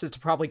for us is to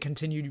probably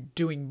continue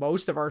doing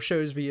most of our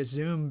shows via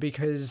Zoom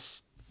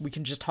because we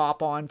can just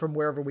hop on from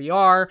wherever we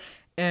are.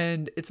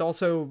 And it's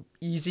also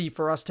easy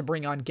for us to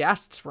bring on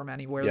guests from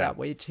anywhere that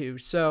way too.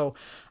 So,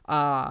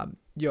 I'm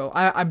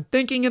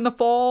thinking in the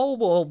fall,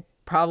 we'll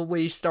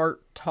probably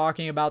start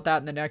talking about that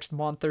in the next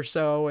month or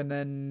so and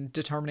then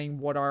determining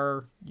what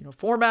our,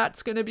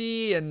 format's going to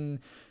be and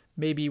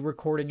maybe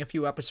recording a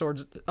few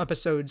episodes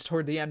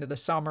toward the end of the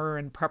summer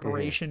in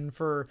preparation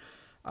for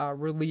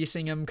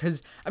releasing them.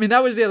 Cause I mean,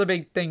 that was the other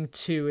big thing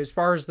too, as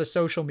far as the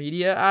social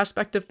media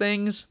aspect of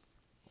things.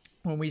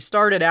 When we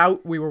started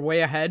out, we were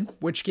way ahead,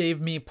 which gave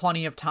me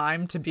plenty of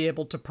time to be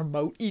able to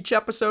promote each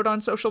episode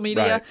on social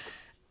media. Right.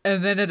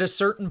 And then at a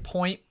certain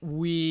point,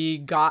 we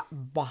got,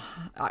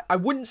 I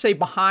wouldn't say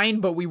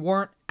behind, but we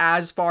weren't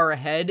as far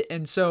ahead.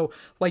 And so,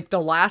 like the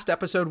last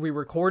episode we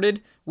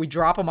recorded, we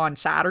drop them on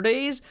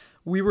Saturdays.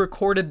 We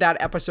recorded that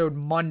episode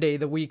Monday,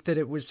 the week that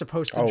it was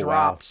supposed to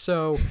drop. Wow.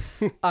 So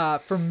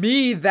for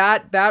me,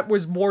 that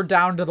was more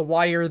down to the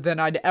wire than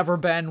I'd ever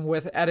been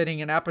with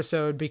editing an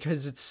episode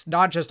because it's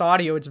not just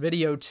audio, it's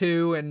video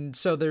too. And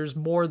so there's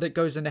more that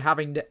goes into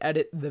having to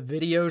edit the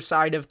video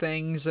side of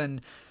things. And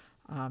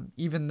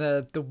even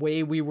the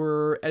way we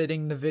were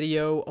editing the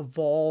video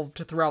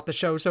evolved throughout the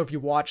show. So if you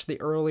watch the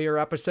earlier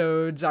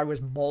episodes, I was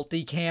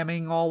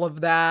multicamming all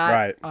of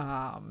that,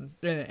 Right.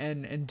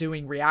 and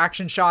doing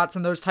reaction shots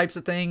and those types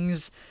of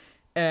things.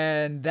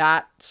 And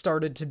that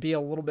started to be a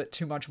little bit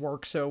too much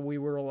work. So we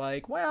were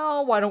like,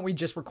 well, why don't we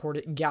just record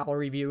it in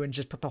gallery view and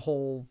just put the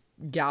whole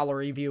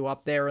gallery view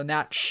up there? And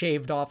that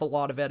shaved off a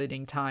lot of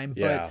editing time.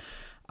 Yeah.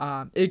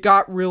 But it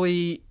got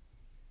really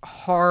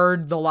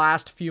hard the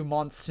last few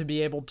months to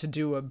be able to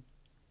do a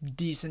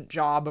decent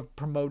job of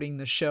promoting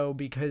the show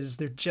because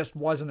there just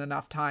wasn't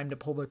enough time to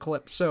pull the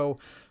clip so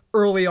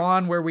early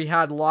on where we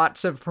had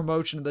lots of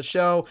promotion of the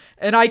show,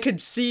 and I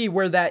could see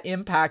where that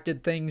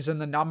impacted things in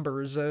the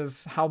numbers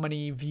of how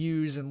many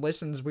views and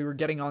listens we were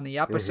getting on the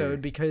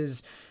episode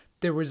because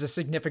there was a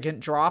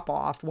significant drop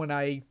off when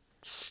I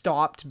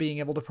stopped being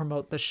able to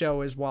promote the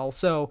show as well.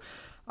 So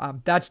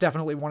that's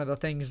definitely one of the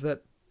things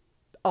that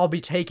I'll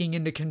be taking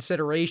into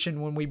consideration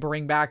when we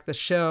bring back the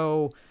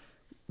show,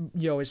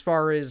 as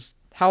far as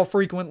how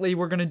frequently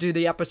we're going to do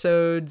the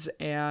episodes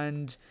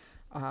and,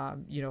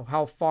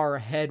 how far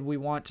ahead we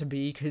want to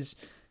be. Because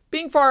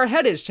being far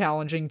ahead is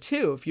challenging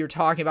too. If you're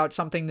talking about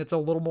something that's a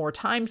little more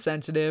time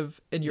sensitive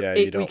and you're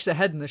 8 weeks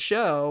ahead in the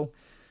show,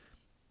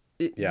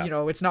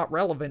 it's not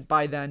relevant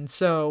by then.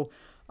 So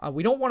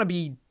we don't want to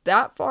be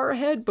that far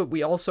ahead, but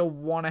we also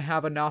want to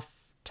have enough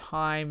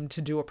time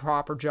to do a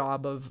proper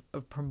job of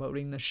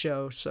promoting the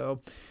show. So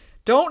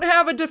don't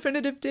have a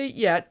definitive date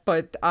yet,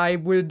 but I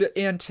would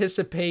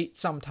anticipate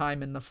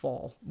sometime in the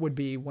fall would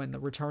be when the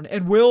return.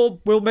 And we'll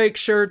make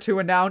sure to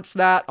announce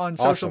that on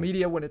social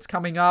media when it's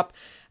coming up.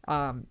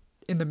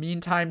 In the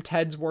meantime,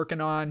 Ted's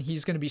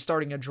he's going to be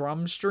starting a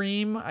drum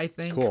stream, I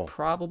think,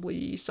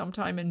 probably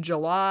sometime in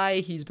July.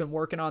 He's been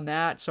working on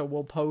that, so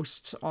we'll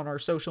post on our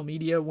social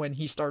media when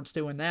he starts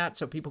doing that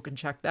so people can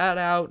check that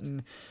out.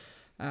 And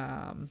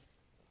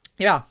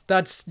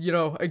that's,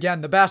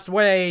 again, the best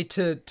way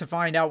to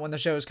find out when the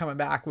show is coming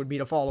back would be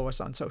to follow us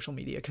on social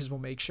media, because we'll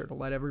make sure to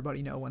let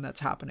everybody know when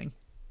that's happening.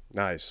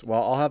 Nice.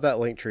 Well, I'll have that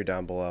link tree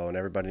down below, and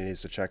everybody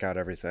needs to check out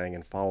everything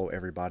and follow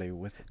everybody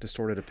with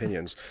Distorted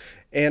Opinions.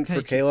 And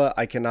for Kayla,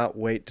 I cannot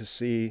wait to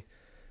see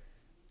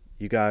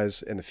you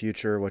guys in the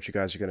future, what you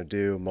guys are going to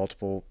do,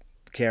 multiple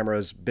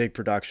cameras, big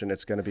production.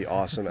 It's going to be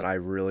awesome, and I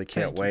really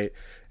can't wait.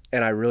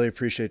 And I really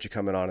appreciate you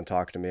coming on and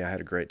talking to me. I had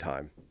a great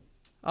time.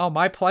 Oh,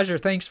 my pleasure.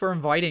 Thanks for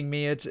inviting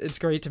me. It's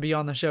great to be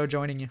on the show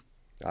joining you.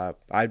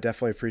 I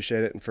definitely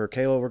appreciate it. And for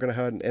Kayla, we're going to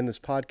go ahead and end this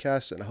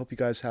podcast, and I hope you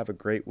guys have a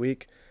great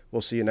week.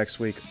 We'll see you next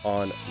week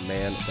on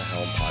Man the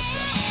Helm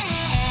Podcast.